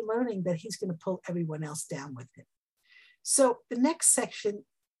basically learning that he's going to pull everyone else down with him. So the next section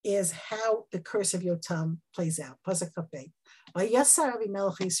is how the curse of Yotam plays out. Pasuk Kafei. Vayasar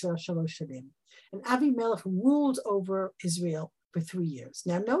Avimelech Yisrael shalosh shanim. And Avimelech ruled over Israel for 3 years.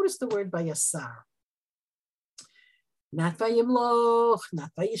 Now notice the word Vayasar. Not Vayimloch,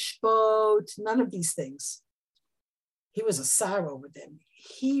 not Vayishpot, none of these things. He was a sar over them.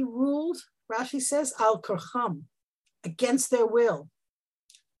 He ruled, Rashi says, al korcham, against their will.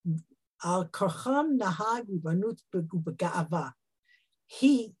 Al korcham nahag ribanut b'ga'ava.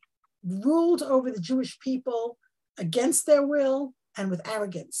 He ruled over the Jewish people against their will and with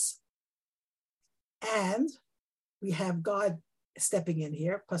arrogance. And we have God stepping in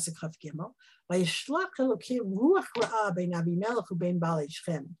here, Pasuk Chaf Gimel. Vayishlach Elokim ruach ra'ah bein Avimelech ubein Baalei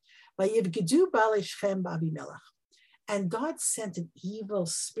Shechem. Vayivgedu Baalei Shechem ba'Avimelech. And God sent an evil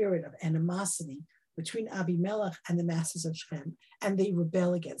spirit of animosity between Avimelech and the masters of Shechem, and they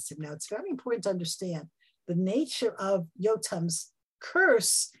rebel against him. Now, it's very important to understand the nature of Yotam's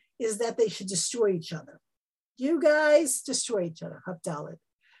curse is that they should destroy each other. You guys destroy each other, Hafdalit.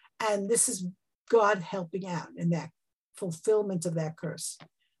 And this is God helping out in that fulfillment of that curse.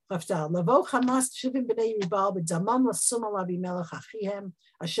 Hafdal. Lavo Hamas Shivim b'nei Ribal b'damam l'sum al Avimelech achihem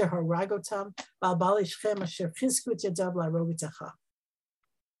asher haragotam ba'al Baalei Shechem asher chizku et yadav la'arog et achav.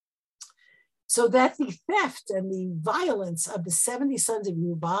 So that the theft and the violence of the 70 sons of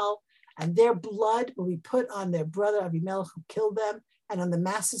Rubal and their blood will be put on their brother Avimelech who killed them, and on the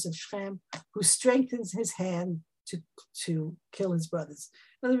masters of Shechem who strengthens his hand to kill his brothers.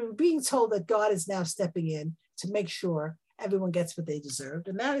 Now, we're being told that God is now stepping in to make sure everyone gets what they deserved.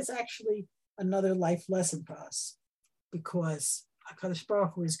 And that is actually another life lesson for us, because HaKadosh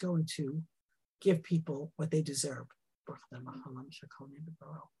Baruch Hu is going to give people what they deserve.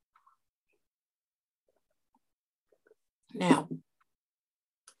 Now,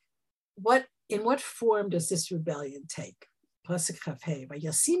 in what form does this rebellion take? Pasuk Chafhei.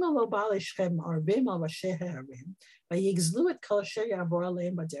 Vayasima lo Baalei Shechem arvim al Rashei ha'arim vayigzlu et kol asher ya'avor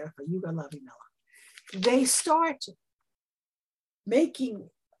aleim b'derech vayugal Avimelech. They start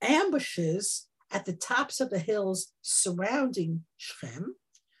making ambushes at the tops of the hills surrounding Shechem,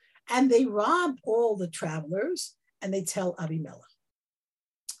 and they rob all the travelers, and they tell Avimelech.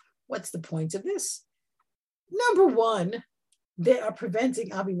 What's the point of this? Number one, they are preventing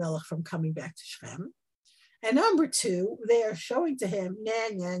Avimelech from coming back to Shechem. And number two, they are showing to him, nah,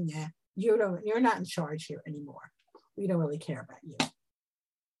 you're not in charge here anymore. We don't really care about you.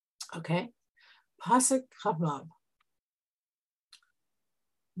 Okay? Pasuk Chavav.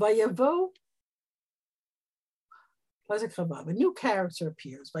 Vayavo, Pasuk Chavav, a new character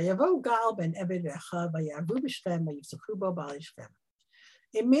appears. Vayavo Gal ben Eved Recha, Vayavu b'Shechem, Vayivzachu bo Baalei Shechem.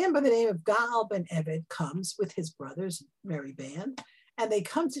 A man by the name of Gal ben Eved comes with his brothers, merry band, and they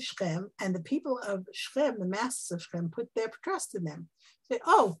come to Shechem, and the people of Shechem, the masters of Shechem, put their trust in them. Say,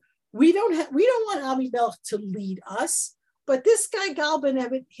 oh, we don't want Avimelech to lead us, but this guy Gal ben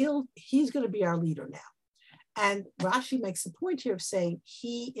Eved, he's going to be our leader now. And Rashi makes the point here of saying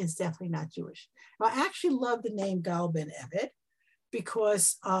he is definitely not Jewish. Now, I actually love the name Gal ben Eved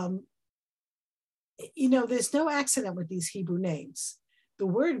because, there's no accident with these Hebrew names. The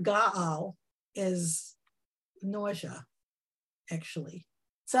word Gaal is nausea, actually.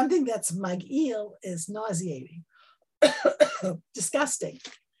 Something that's mag'il is nauseating, disgusting.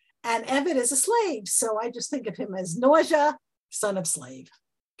 And Eved is a slave, so I just think of him as nausea, son of slave,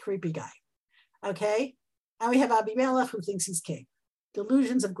 creepy guy. Okay? And we have Abimelech who thinks he's king.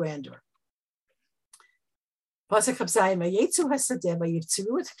 Delusions of grandeur. Now,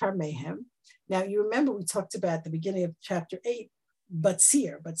 you remember we talked about at the beginning of chapter 8,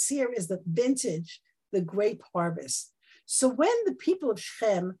 Batsir. Batsir is the vintage, the grape harvest. So when the people of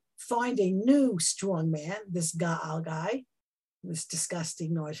Shechem find a new strong man, this Gaal guy, this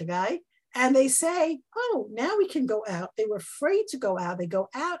disgusting nausea guy, and they say, oh, now we can go out. They were afraid to go out. They go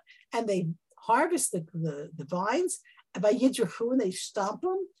out and they harvest the vines, and by Yidrachu, and they stomp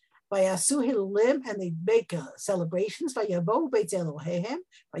them, by Asu Hilulim, and they make celebrations, by Yavo Beit Elohehem,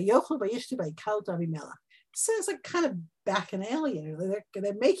 by Yochel, by Yishtu, by Kal Avimelech. Sounds like kind of bacchanalian.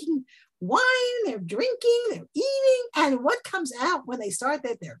 They're making wine, they're drinking, they're eating, and what comes out when they start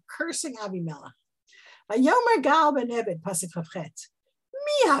that? They're cursing Avimelech. Yomer Gal ben Ebed, Pasuk Chavchet.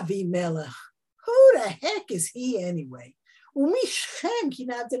 Mi Avimelech. Who the heck is he anyway? Umi Shem,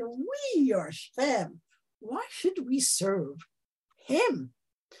 we are Shem. Why should we serve him?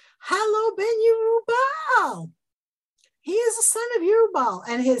 Halo ben Yerubal. He is the son of Yerubal,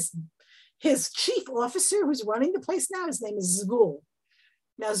 and his chief officer who's running the place now, his name is Zvul.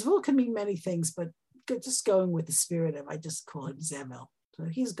 Now, Zvul can mean many things, but just going with the spirit of, I just call him Zemel. So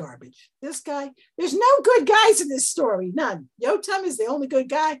he's garbage. This guy, there's no good guys in this story, none. Yotam is the only good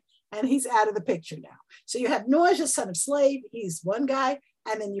guy, and he's out of the picture now. So you have Noah, son of slave, he's one guy,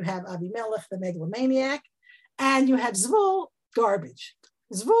 and then you have Avimelech, the megalomaniac, and you have Zvul, garbage.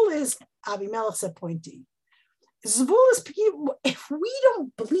 Zvul is Avimelech's appointee. Zvul is people, if we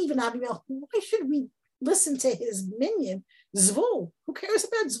don't believe in Avimelech, why should we listen to his minion, Zvul? Who cares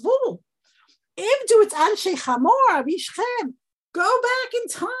about Zvul? Ivdu it's Anshe Chamor, Avishchem. Go back in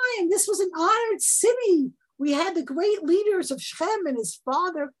time. This was an honored city. We had the great leaders of Shem and his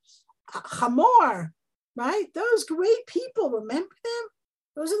father, Hamor, right? Those great people, remember them?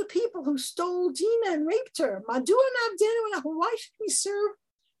 Those are the people who stole Dinah and raped her. Why should we serve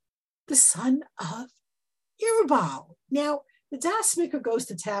the son of Yerubal? Now, the Das Mikra goes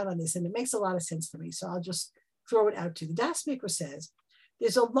to town on this, and it makes a lot of sense to me, so I'll just throw it out to you. The Das Mikra says,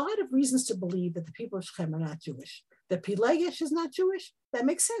 there's a lot of reasons to believe that the people of Shem are not Jewish. That Pilegesh is not Jewish, that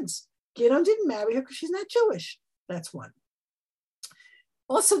makes sense. Gidon didn't marry her because she's not Jewish. That's one.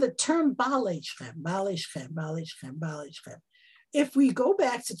 Also, the term Baalei Shem, Baalei Shem, Baalei Shem, Baalei Shem. If we go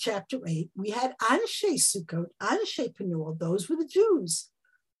back to chapter 8, we had Anshe Sukkot, Anshe Penuel, those were the Jews.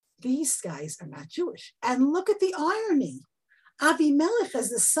 These guys are not Jewish. And look at the irony. Avimelech, as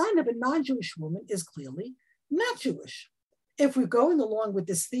the son of a non-Jewish woman, is clearly not Jewish. If we're going along with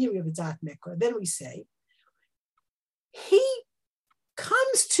this theory of the Dat Mikra, then we say, he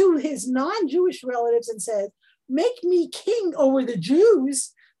comes to his non-Jewish relatives and says, make me king over the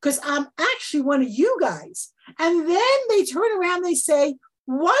Jews because I'm actually one of you guys. And then they turn around and they say,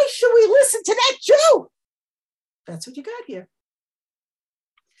 why should we listen to that Jew? That's what you got here.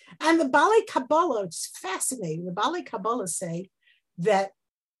 And the Baalei Kabbalah, it's fascinating. The Baalei Kabbalah say that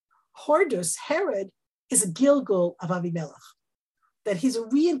Hordus, Herod, is a Gilgul of Avimelech, that he's a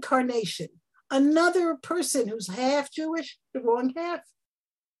reincarnation, another person who's half Jewish, the wrong half,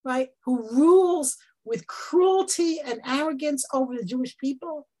 right? Who rules with cruelty and arrogance over the Jewish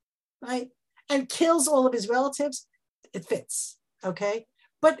people, right? And kills all of his relatives. It fits, okay?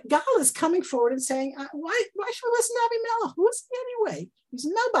 But Gal is coming forward and saying, why should we listen to Avimelech? Who is he anyway? He's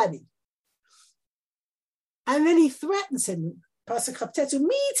nobody. And then he threatens him. If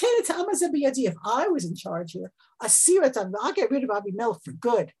I was in charge here, I'll get rid of Avimelech for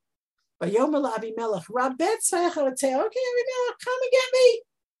good. But Yomel Avimelech, okay, Avimelech, come and get me.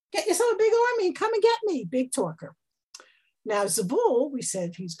 Get yourself a big army and come and get me. Big talker. Now, Zabul, we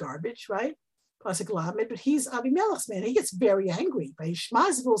said he's garbage, right? Pasuk Lamed, but he's Avimelech's man. He gets very angry. By Shema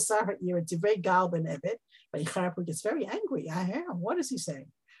Zabul Sahar Ira Divrei Gal Ben Ebed, by Yicharpu gets very angry. What is he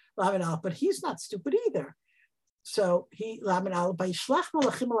saying? Lamed Al, but he's not stupid either. So he Lamed Al by Shlach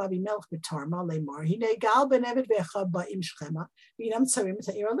Malachim Al Avimelech B'Tarma Lemar Hine Gal Ben Ebed Vecha Ba'im Shchema V'Inam Tzarim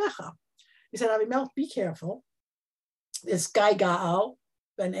Ta'ir Alecha. He said, Avimelech, be careful. This guy Gaal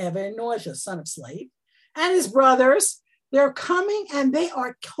Ben Ebed, Noah, son of slave, and his brothers, they're coming and they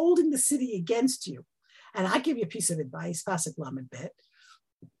are holding the city against you. And I give you a piece of advice, Pasuk Lamed Bet.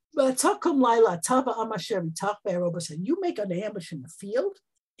 You make an ambush in the field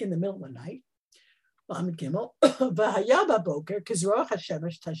in the middle of the night.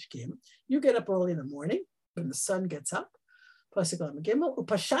 You get up early in the morning when the sun gets up. And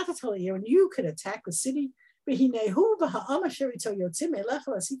you could attack the city. You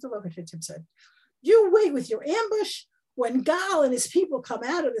wait with your ambush. When Gal and his people come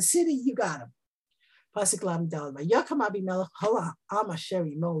out of the city, you got him. And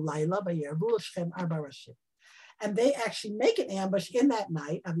they actually make an ambush in that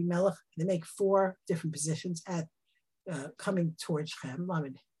night. Avimelech, they make 4 different positions at coming towards Shem,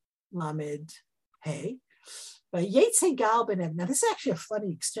 Lamed Hey. Now, this is actually a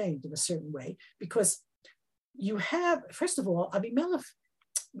funny exchange in a certain way, because you have, first of all, Avimelech,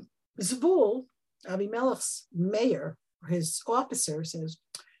 Zvul, Avimelech's mayor, or his officer, says,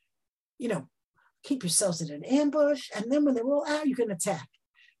 keep yourselves in an ambush, and then when they're all out, you can attack.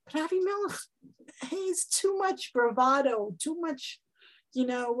 But Avimelech, he's too much bravado, too much, what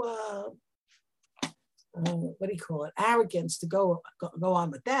do you call it? Arrogance to go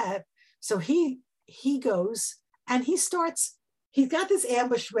on with that. So he goes and he's got this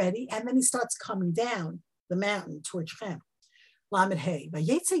ambush ready, and then he starts coming down the mountain towards Shem. Lamed Hey,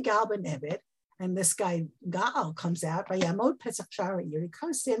 Vayetze Gal ben Ebed, and this guy Gal comes out. Vayamod Pesach Shara, he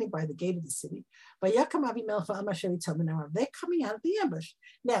comes standing by the gate of the city. Vayakam Avimelech v'amar sheli tomenar. They're coming out of the ambush.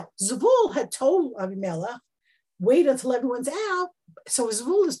 Now Zebul had told Avimelech, wait until everyone's out. So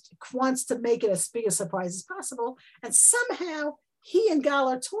Zebul wants to make it as big a surprise as possible, and somehow he and Gal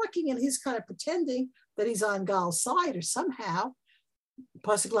are talking, and he's kind of pretending that he's on Gal's side, or somehow.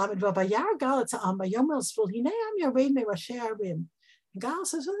 Pasuk Lamed Vav Vayar Gal Ta'am Vayomer Zebul Hinei Am Yared Me-Rashi Arim. Gal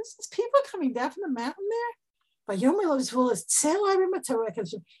says, well, there's people coming down from the mountain there. Vayomer Zebul is Tzel Arim Atarek.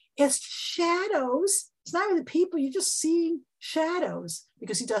 It's shadows. It's not really people. You're just seeing shadows,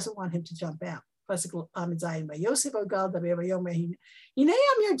 because he doesn't want him to jump out. Pasuk Lamed Zayin Vayosef Gal Daber Vayomer Hinei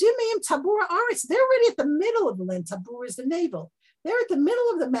Am Yardim Meim Tabur Aretz. They're already at the middle of the land. Tabur is the navel. They're at the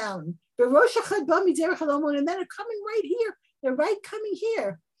middle of the mountain. And then they're coming right here. They're right coming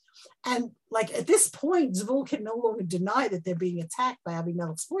here. And like at this point, Zebul can no longer deny that they're being attacked by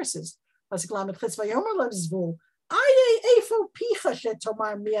Abimelech's forces. And Zebul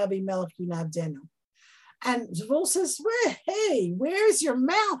says, well, hey, where's your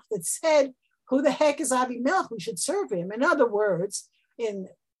mouth that said, who the heck is Abimelech? We should serve him. In other words, in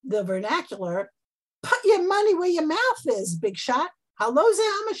the vernacular, put your money where your mouth is, big shot. These are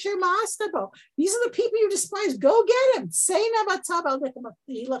the people you despise. Go get him.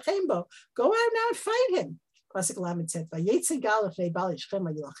 Go out now and fight him.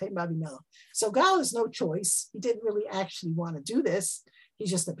 So Gal has no choice. He didn't really actually want to do this.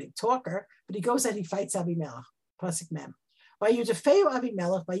 He's just a big talker, but he goes and he fights Abimelech. Pasuk Mem. And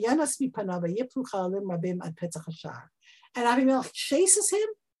Abimelech chases him,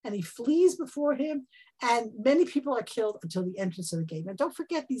 and he flees before him, and many people are killed until the entrance of the gate. Now, don't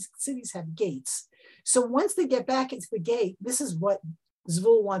forget, these cities have gates. So once they get back into the gate, this is what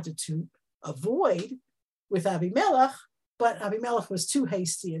Zebul wanted to avoid with Abimelech, but Abimelech was too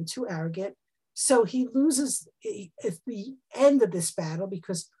hasty and too arrogant. So he loses at the end of this battle,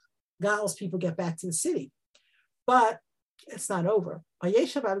 because Gal's people get back to the city. But it's not over.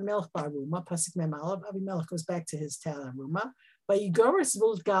 Vayeshav Abimelech ba'aruma, pasuk mem aleph. Abimelech goes back to his town Aruma. Vayigor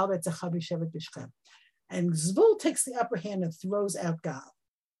Zebul Gal v'tzachav yishevet b'Shechem. And Zebul takes the upper hand and throws out Gal.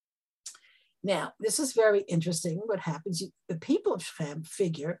 Now, this is very interesting. What happens? The people of Shechem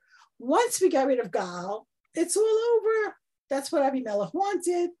figure, once we got rid of Gal, it's all over. That's what Abimelech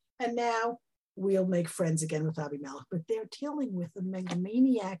wanted, and now we'll make friends again with Abimelech. But they're dealing with a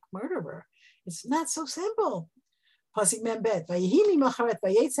megamaniac murderer. It's not so simple. And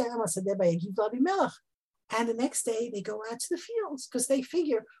the next day they go out to the fields, because they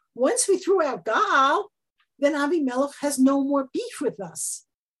figure once we threw out Gal, then Abimelech has no more beef with us.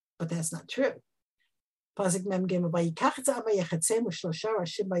 But that's not true. And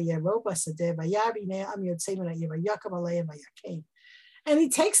he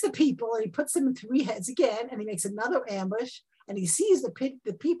takes the people and he puts them in three heads again, and he makes another ambush, and he sees the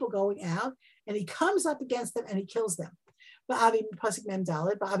people going out, and he comes up against them and he kills them. This time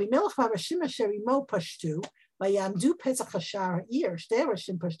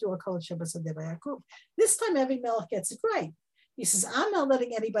Abimelech gets it right. He says, I'm not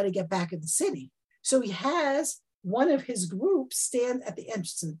letting anybody get back in the city. So he has one of his groups stand at the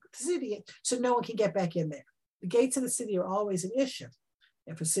entrance of the city so no one can get back in there. The gates of the city are always an issue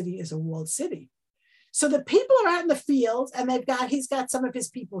if a city is a walled city. So the people are out in the fields, and he's got some of his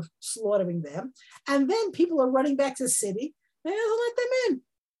people slaughtering them. And then people are running back to the city, and he doesn't let them in.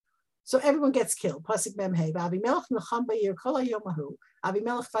 So everyone gets killed. Pasuk Mem Hey. Abimelech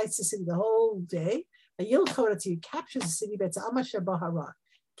fights the city the whole day. He captures the city,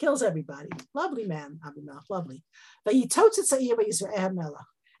 kills everybody. Lovely man, Abimelech, lovely. And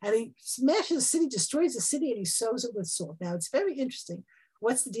he smashes the city, destroys the city, and he sows it with salt. Now, it's very interesting.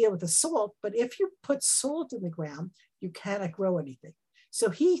 What's the deal with the salt? But if you put salt in the ground, you cannot grow anything.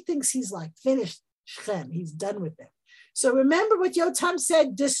 So he thinks he's like finished Shechem. He's done with them. So remember what Yotam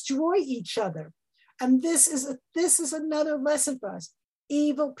said, destroy each other. And this is another lesson for us.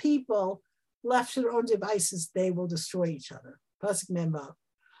 Evil people left to their own devices, they will destroy each other.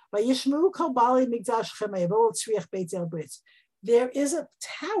 There is a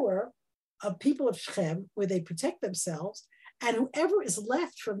tower of people of Shechem where they protect themselves, and whoever is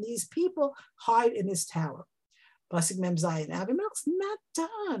left from these people hide in this tower. Pasuk Mem Zayin. Abimelech's not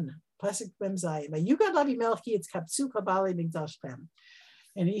done. Pasuk Mem Zayin.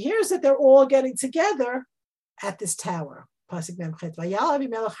 And he hears that they're all getting together at this tower. They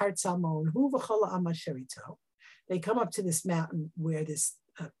come up to this mountain where this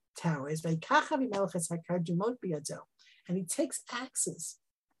tower is. And he takes axes.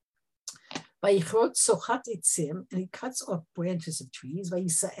 And he cuts off branches of trees.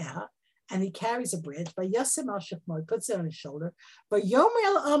 And he carries a branch. He puts it on his shoulder. What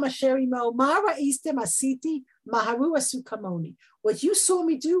you saw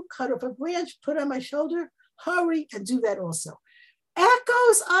me do, cut off a branch, put on my shoulder, hurry and do that also.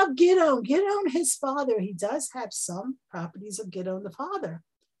 Echoes of Gideon. Gideon, his father, he does have some properties of Gideon, the father.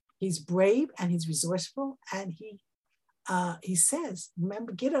 He's brave and he's resourceful. And he says,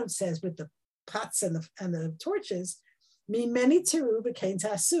 remember, Gideon says with the pots and the torches, me many teru became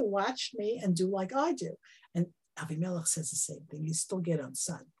tasu, watch me and do like I do. And Avimelech says the same thing. He's still Gideon's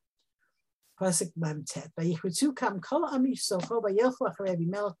son. Pasuk Memtet. Vayichutzu kam kol ami socho vayelchu acharei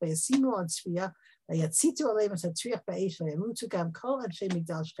Avimelech vayasimu on tzviyah vayatzitu aleim et hatzriach ba'esh vayamutu gam kol anshe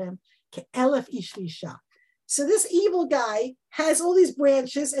migdal Shechem ke'elef ish v'isha. So this evil guy has all these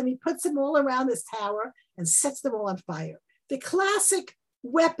branches and he puts them all around this tower and sets them all on fire. The classic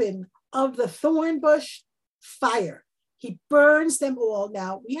weapon of the thorn bush, fire. He burns them all.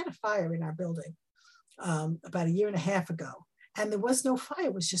 Now, we had a fire in our building about 1.5 years ago, and there was no fire.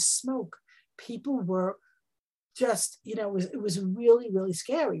 It was just smoke. People were just, it was really, really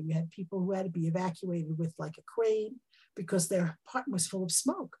scary. We had people who had to be evacuated with like a crane because their apartment was full of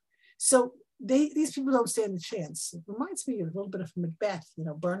smoke. So these people don't stand a chance. It reminds me a little bit of Macbeth,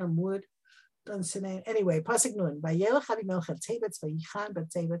 Burnham Wood. Anyway, Pasuk Nun.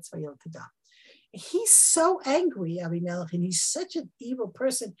 He's so angry, Abimelech, and he's such an evil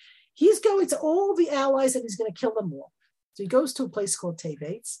person. He's going to all the allies and he's going to kill them all. So he goes to a place called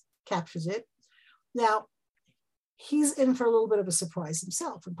Tevetz, captures it. Now, he's in for a little bit of a surprise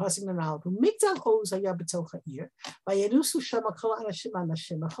himself. In Pasuk Nun, Migdal Oz haya b'toch ha'ir, vayenusu shama kol anashim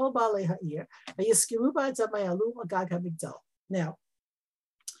anashim, v'chol ba'alei ha'ir, vayeskiru ba'adzam mayalu agag ha'migdal. Now,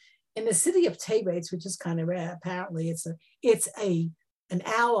 in the city of Tevetz, which is kind of rare, apparently it's an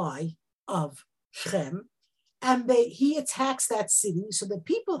ally of Shechem, and he attacks that city. So the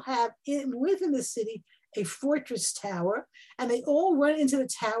people have within the city a fortress tower, and they all run into the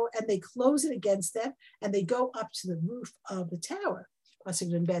tower and they close it against them, and they go up to the roof of the tower.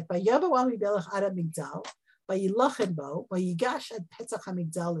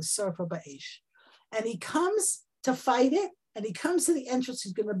 And he comes to fight it, and he comes to the entrance.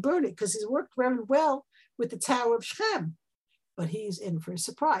 He's going to burn it because he's worked very well with the tower of Shechem. But he's in for a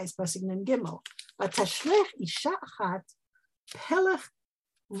surprise. Pasuk Nun Gimel. Vatashlech isha achat pelech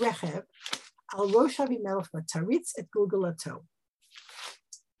rechev al rosh Avimelech vataritz et gulgulato.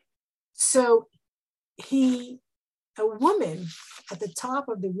 So a woman at the top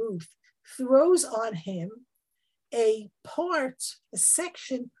of the roof throws on him a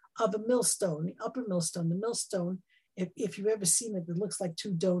section of a millstone, the upper millstone. The millstone, if you've ever seen it, it looks like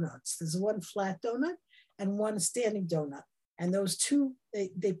two donuts. There's one flat donut and one standing donut. And those two,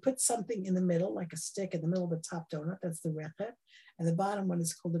 they put something in the middle, like a stick in the middle of the top donut. That's the rechev. And the bottom one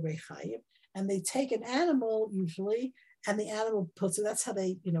is called the rechayim. And they take an animal usually, and the animal puts it. That's how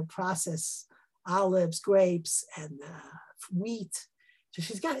they, process olives, grapes, and wheat. So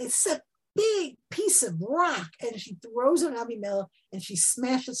it's a big piece of rock, and she throws it on Avimelech, and she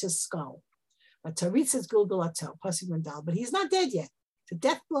smashes his skull. But Taritz is Gulgulato, Pasuk Mendal, but he's not dead yet. It's a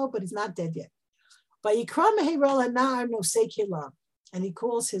death blow, but he's not dead yet. And he calls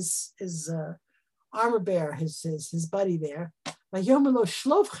his armor bearer, his buddy there. Take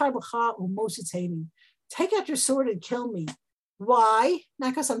out your sword and kill me. Why?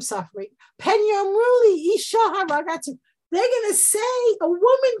 Not because I'm suffering. They're going to say a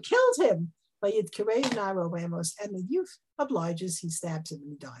woman killed him. And the youth obliges, he stabs him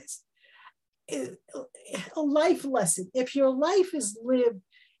and he dies. A life lesson. If your life is lived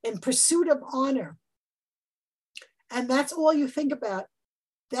in pursuit of honor, and that's all you think about,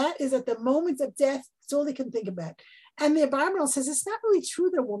 that is at the moment of death, that's all they can think about. And the Bible says it's not really true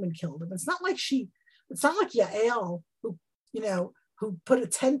that a woman killed him. It's not like Yael who put a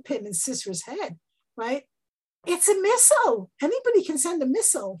 10-pin in Sisera's head, right? It's a missile. Anybody can send a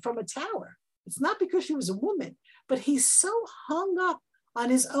missile from a tower. It's not because she was a woman, but he's so hung up on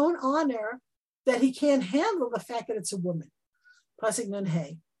his own honor that he can't handle the fact that it's a woman. Pasuk Nun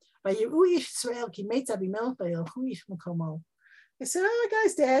Hey. They said, oh, the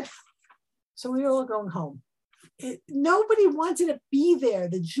guy's dead. So we were all going home. Nobody wanted to be there.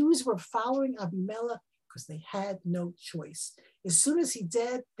 The Jews were following Abimelech because they had no choice. As soon as he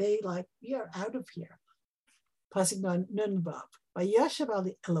dead, we are out of here. Pasuk Nun Vav. Vayashav al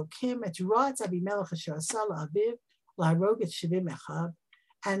Elokim et Ruat Abimelech asher asa la'aviv laharog et shivim echav.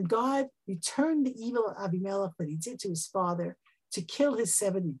 And God returned the evil of Abimelech that he did to his father to kill his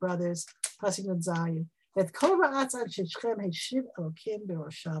 70 brothers. Pasuk on Zion. That kol ra'atz an Shechem heshiv Elokim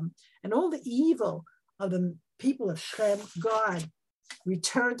berosham. And all the evil of the people of Shechem, God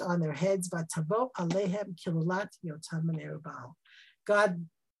returned on their heads. Vatavo alehem kilulat yotam and Yerubal. God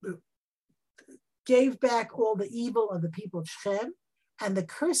gave back all the evil of the people of Shechem, and the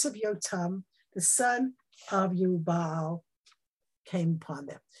curse of Yotam, the son of Yerubal, came upon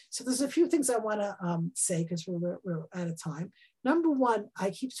them. So there's a few things I want to say because we're out of time. Number one, I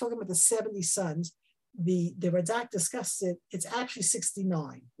keep talking about the 70 sons. The Radak discussed it. It's actually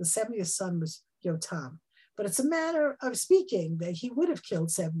 69. The 70th son was Yotam. But it's a matter of speaking that he would have killed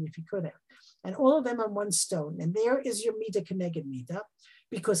 70 if he could have. And all of them on one stone. And there is your Midah Keneged Midah,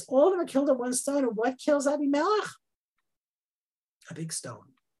 because all of them are killed on one stone. And what kills Abimelech? A big stone.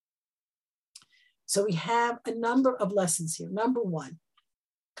 So we have a number of lessons here. Number one,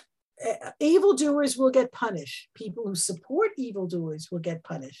 evildoers will get punished. People who support evildoers will get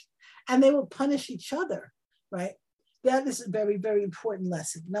punished. And they will punish each other, right? That is a very, very important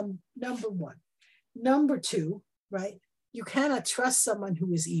lesson. Number one. Number two, right? You cannot trust someone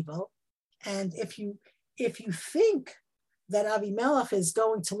who is evil. And if you think that Abimelech is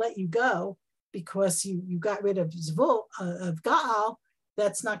going to let you go because you got rid of Zvul, of Gaal,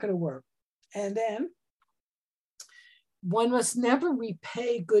 that's not going to work. And then one must never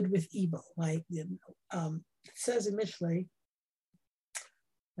repay good with evil. Like it says in Mishlei,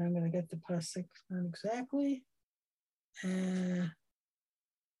 I'm going to get the pasuk not exactly.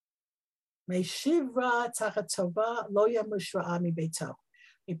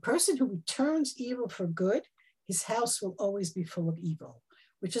 A person who returns evil for good, his house will always be full of evil,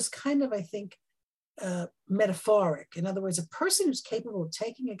 which is kind of, I think, metaphoric. In other words, a person who's capable of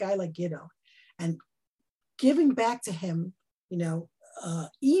taking a guy like Gideon and giving back to him,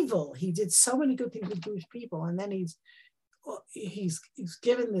 evil. He did so many good things with Jewish people, and then he's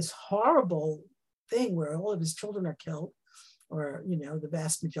given this horrible thing where all of his children are killed, or the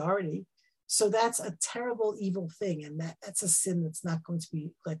vast majority. So that's a terrible, evil thing, and that's a sin that's not going to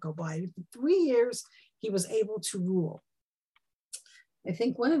be let go by. For 3 years, he was able to rule. I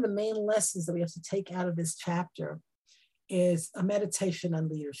think one of the main lessons that we have to take out of this chapter is a meditation on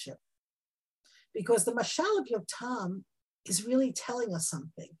leadership, because the Mashal of Yotam is really telling us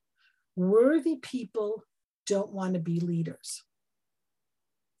something. Worthy people don't want to be leaders.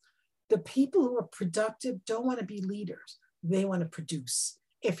 The people who are productive don't want to be leaders. They want to produce.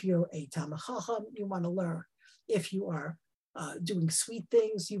 If you're a Talmid Chacham, you want to learn. If you are doing sweet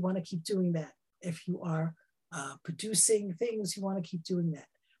things, you want to keep doing that. If you are producing things, you want to keep doing that.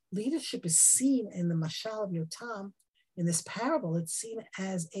 Leadership is seen in the Mashal of Yotam, in this parable, it's seen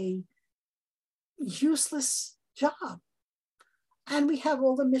as a useless job. And we have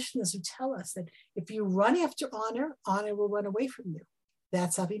all the Mishnahs who tell us that if you run after honor, honor will run away from you.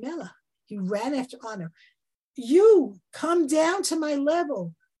 That's Avimelech. He ran after honor. You come down to my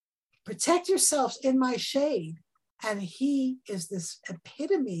level, protect yourselves in my shade. And he is this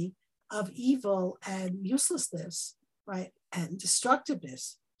epitome of evil and uselessness, right? And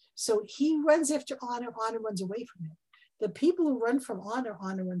destructiveness. So he runs after honor, honor runs away from him. The people who run from honor,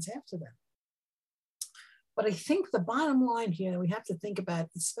 honor runs after them. But I think the bottom line here, we have to think about,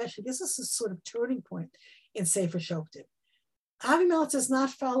 especially, this is a sort of turning point in Sefer Shoftim. Avimelech does not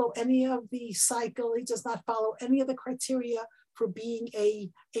follow any of the cycle. He does not follow any of the criteria for being a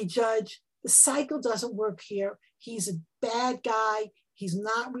judge. The cycle doesn't work here. He's a bad guy. He's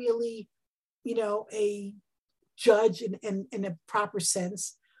not really, a judge in a proper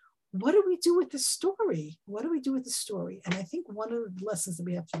sense. What do we do with the story? What do we do with the story? And I think one of the lessons that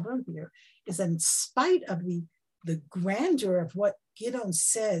we have to learn here is that in spite of the grandeur of what Gideon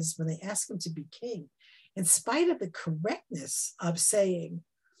says when they ask him to be king, in spite of the correctness of saying,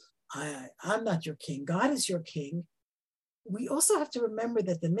 I'm not your king, God is your king, we also have to remember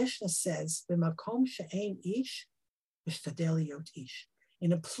that the Mishnah says, "B'makom she'ein ish, mishtadel liot ish."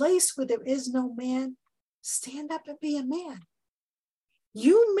 In a place where there is no man, stand up and be a man.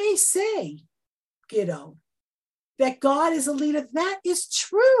 You may say, Gideon, that God is a leader. That is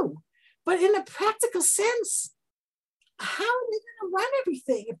true. But in a practical sense, how are they going to run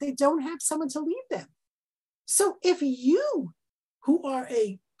everything if they don't have someone to lead them? So if you, who are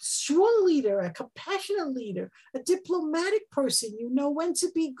a strong leader, a compassionate leader, a diplomatic person, you know when to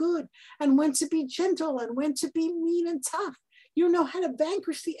be good and when to be gentle and when to be mean and tough. You know how to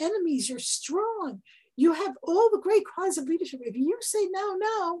vanquish the enemies. You're strong. You have all the great qualities of leadership. If you say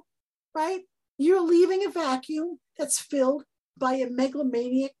no, right, you're leaving a vacuum that's filled by a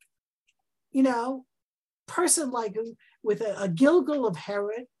megalomaniac, you know, person like with a Gilgal of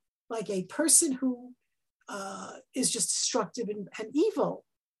Herod, like a person who is just destructive and evil.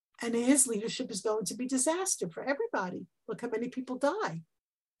 And his leadership is going to be disaster for everybody. Look how many people die.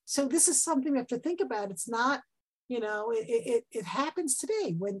 So this is something we have to think about. It's not, you know, it happens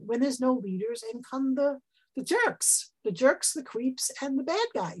today when there's no leaders and come the jerks, the creeps, and the bad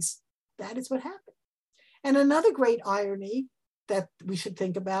guys. That is what happened. And another great irony that we should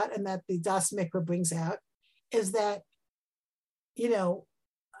think about, and that the Das Mikra brings out, is that, you know,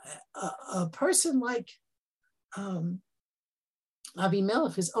 a person like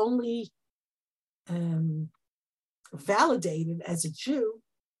Avimelech is only validated as a Jew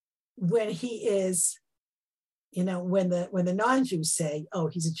when he is, you know, when the non-Jews say, oh,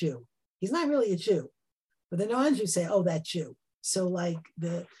 he's a Jew. He's not really a Jew, but the non-Jews say, oh, that Jew. So like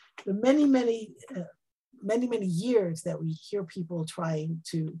the many years that we hear people trying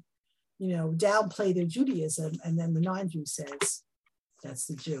to, you know, downplay their Judaism, and then the non-Jew says, that's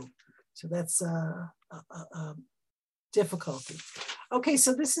the Jew. So that's difficulty. Okay,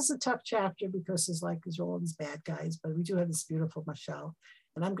 so this is a tough chapter because there's all these bad guys, but we do have this beautiful mashal.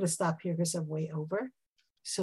 And I'm going to stop here because I'm way over.